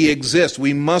that he exists.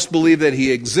 We must believe that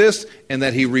he exists and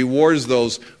that he rewards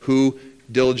those who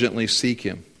diligently seek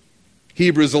him.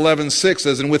 Hebrews 11:6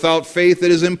 says, and without faith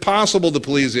it is impossible to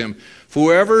please him.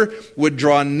 For whoever would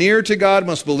draw near to God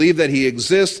must believe that he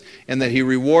exists and that he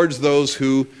rewards those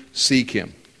who seek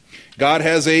him. God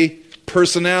has a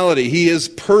personality. He is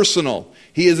personal.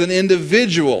 He is an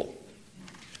individual.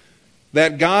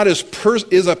 That God has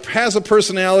a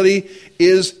personality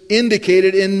is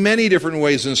indicated in many different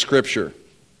ways in Scripture.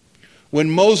 When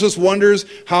Moses wonders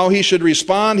how he should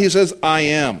respond, he says, I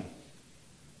am.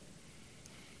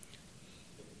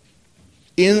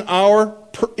 In our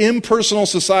impersonal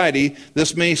society,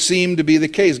 this may seem to be the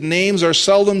case. Names are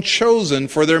seldom chosen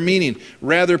for their meaning.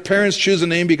 Rather, parents choose a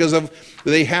name because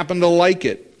they happen to like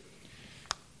it.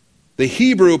 The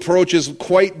Hebrew approach is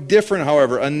quite different,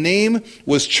 however. A name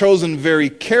was chosen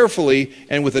very carefully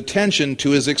and with attention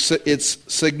to its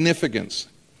significance.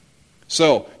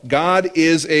 So, God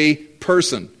is a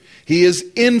person. He is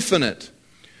infinite,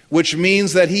 which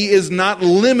means that he is not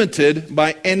limited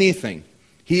by anything.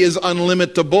 He is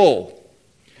unlimitable.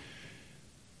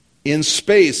 In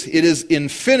space, it is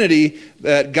infinity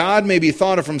that God may be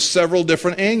thought of from several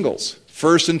different angles.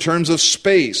 First, in terms of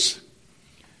space.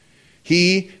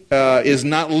 He is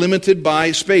not limited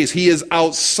by space. He is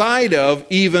outside of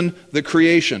even the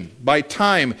creation. By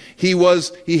time, he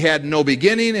had no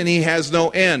beginning and he has no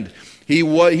end.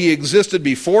 He existed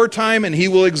before time and he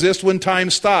will exist when time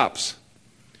stops.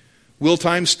 Will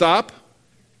time stop?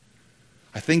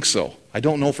 I think so. I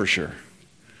don't know for sure.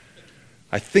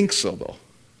 I think so, though.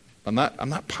 I'm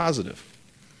not positive.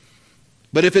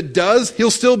 But if it does,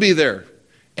 he'll still be there.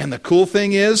 And the cool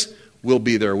thing is, we'll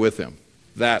be there with him.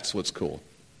 That's what's cool.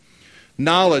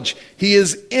 Knowledge. He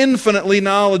is infinitely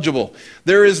knowledgeable.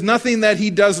 There is nothing that he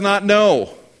does not know.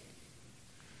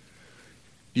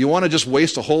 Do you want to just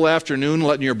waste a whole afternoon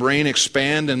letting your brain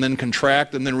expand and then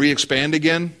contract and then re-expand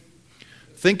again?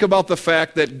 Think about the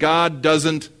fact that God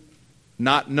doesn't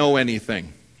not know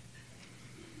anything.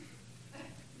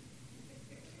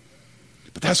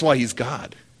 But that's why he's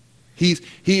God. He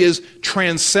is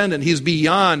transcendent. He's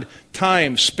beyond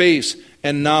time, space,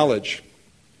 and knowledge.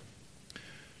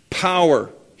 Power.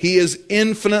 He is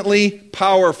infinitely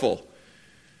powerful.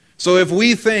 So if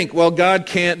we think, well, God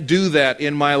can't do that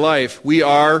in my life, we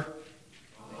are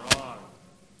wrong.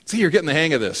 See, you're getting the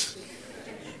hang of this.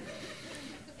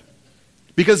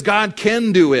 Because God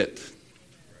can do it.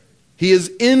 He is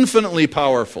infinitely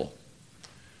powerful.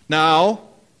 Now,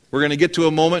 we're going to get to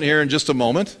a moment here in just a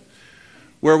moment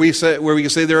where we can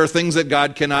say there are things that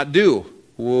God cannot do.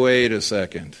 Wait a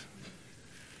second.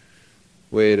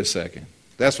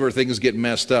 That's where things get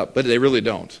messed up, but they really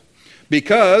don't.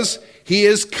 Because he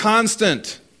is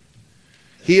constant.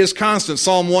 He is constant.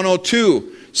 Psalm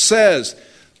 102 says,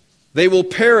 they will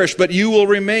perish, but you will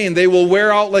remain. They will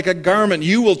wear out like a garment.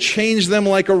 You will change them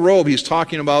like a robe. He's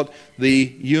talking about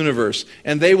the universe.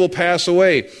 And they will pass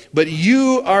away. But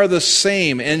you are the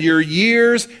same, and your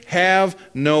years have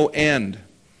no end.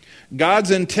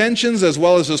 God's intentions as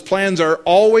well as his plans are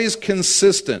always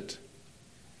consistent.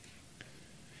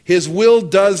 His will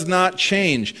does not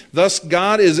change. Thus,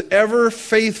 God is ever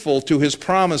faithful to His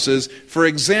promises. For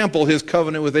example, His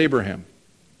covenant with Abraham.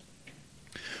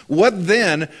 What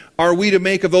then are we to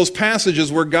make of those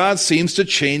passages where God seems to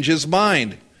change His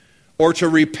mind or to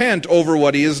repent over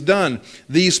what He has done?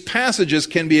 These passages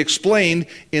can be explained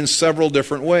in several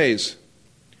different ways.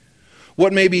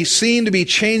 What may be seen to be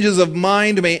changes of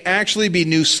mind may actually be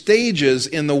new stages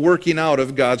in the working out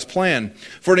of God's plan.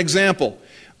 For an example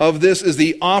of this is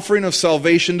the offering of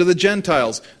salvation to the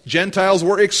Gentiles. Gentiles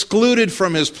were excluded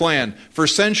from His plan for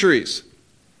centuries,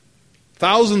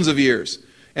 thousands of years.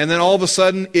 And then all of a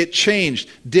sudden it changed.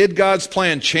 Did God's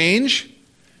plan change?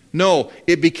 No,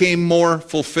 it became more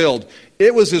fulfilled.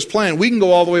 It was His plan. We can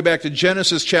go all the way back to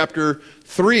Genesis chapter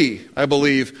 3, I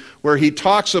believe, where He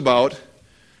talks about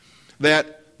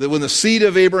that when the seed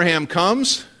of Abraham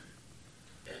comes,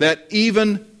 that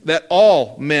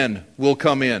all men will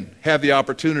come in, have the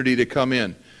opportunity to come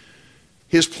in.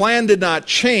 His plan did not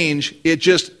change, it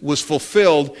just was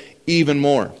fulfilled even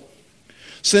more.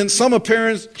 Since some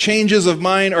apparent changes of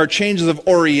mind are changes of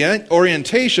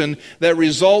orientation that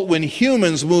result when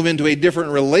humans move into a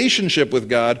different relationship with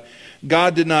God,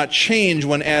 God did not change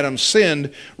when Adam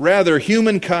sinned. Rather,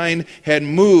 humankind had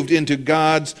moved into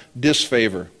God's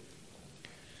disfavor.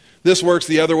 This works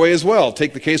the other way as well.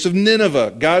 Take the case of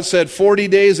Nineveh. God said 40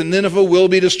 days and Nineveh will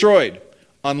be destroyed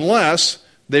unless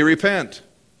they repent.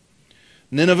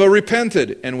 Nineveh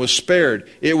repented and was spared.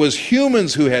 It was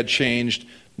humans who had changed,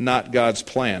 not God's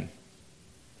plan.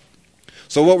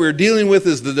 So what we're dealing with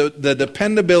is the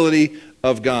dependability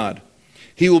of God.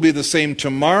 He will be the same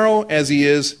tomorrow as He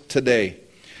is today.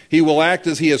 He will act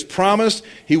as He has promised.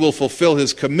 He will fulfill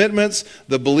His commitments.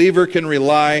 The believer can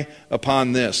rely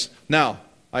upon this. Now,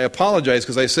 I apologize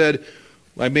because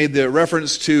I made the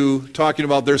reference to talking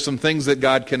about there's some things that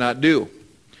God cannot do.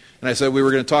 And I said we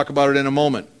were going to talk about it in a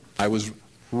moment. I was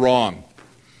wrong.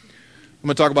 I'm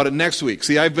going to talk about it next week.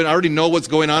 See, I already know what's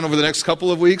going on over the next couple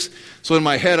of weeks, so in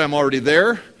my head I'm already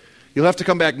there. You'll have to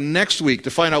come back next week to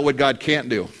find out what God can't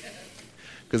do,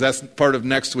 because that's part of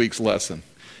next week's lesson.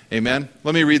 Amen?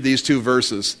 Let me read these two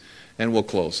verses, and we'll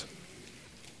close.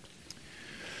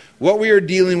 What we are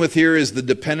dealing with here is the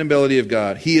dependability of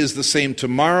God. He is the same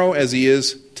tomorrow as He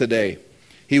is today.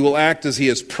 He will act as He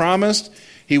has promised.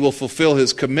 He will fulfill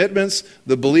His commitments.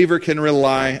 The believer can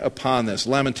rely upon this.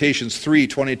 Lamentations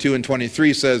 3:22 and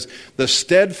 23 says, "The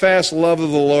steadfast love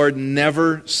of the Lord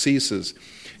never ceases.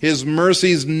 His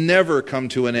mercies never come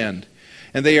to an end,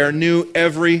 and they are new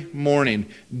every morning.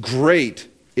 Great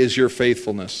is your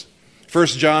faithfulness."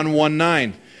 1 John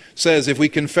 1:9 says, "If we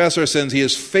confess our sins, He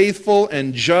is faithful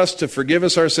and just to forgive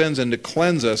us our sins and to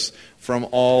cleanse us from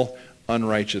all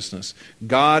unrighteousness."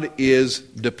 God is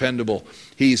dependable.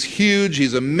 He's huge,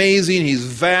 He's amazing, He's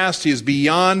vast, He's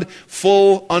beyond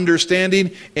full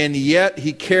understanding, and yet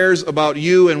He cares about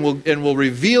you and will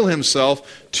reveal Himself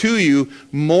to you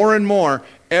more and more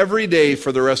every day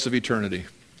for the rest of eternity.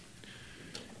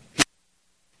 He's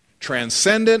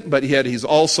transcendent, but yet He's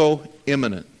also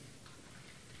immanent.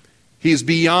 He's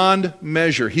beyond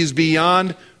measure. He's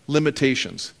beyond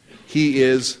limitations. He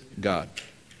is God.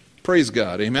 Praise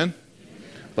God. Amen?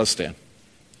 Let's stand.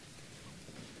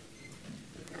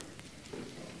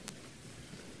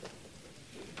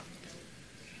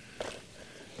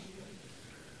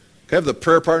 Have the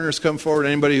prayer partners come forward.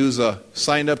 Anybody who's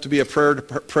signed up to be a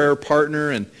prayer partner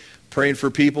and praying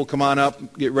for people, come on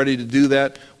up, get ready to do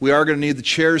that. We are going to need the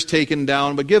chairs taken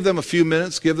down, but give them a few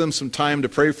minutes, give them some time to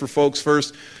pray for folks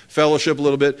first, fellowship a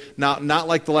little bit. Not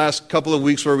like the last couple of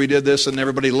weeks where we did this and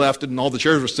everybody left and all the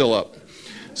chairs were still up.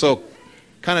 So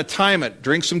kind of time it.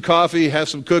 Drink some coffee, have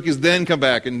some cookies, then come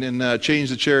back and change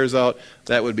the chairs out.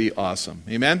 That would be awesome.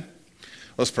 Amen?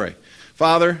 Let's pray.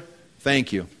 Father,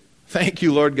 thank you. Thank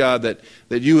you, Lord God, that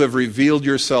you have revealed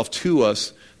yourself to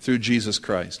us through Jesus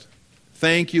Christ.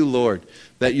 Thank you, Lord,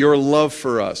 that your love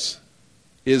for us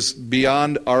is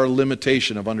beyond our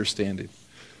limitation of understanding,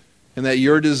 and that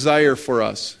your desire for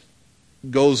us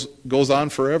goes on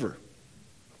forever.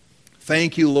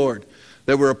 Thank you, Lord,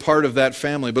 that we're a part of that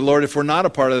family. But Lord, if we're not a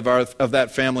part of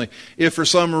that family, if for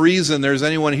some reason there's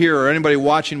anyone here or anybody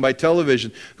watching by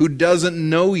television who doesn't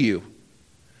know you,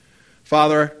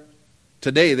 Father,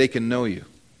 today they can know you.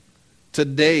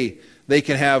 Today they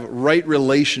can have right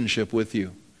relationship with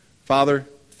you. Father,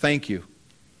 thank you.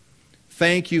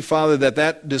 Thank you, Father,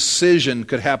 that decision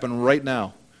could happen right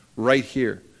now, right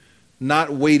here,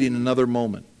 not waiting another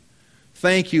moment.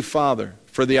 Thank you, Father,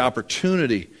 for the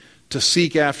opportunity to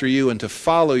seek after you and to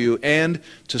follow you and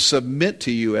to submit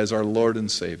to you as our Lord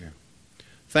and Savior.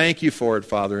 Thank you for it,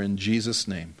 Father, in Jesus'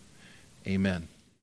 name. Amen.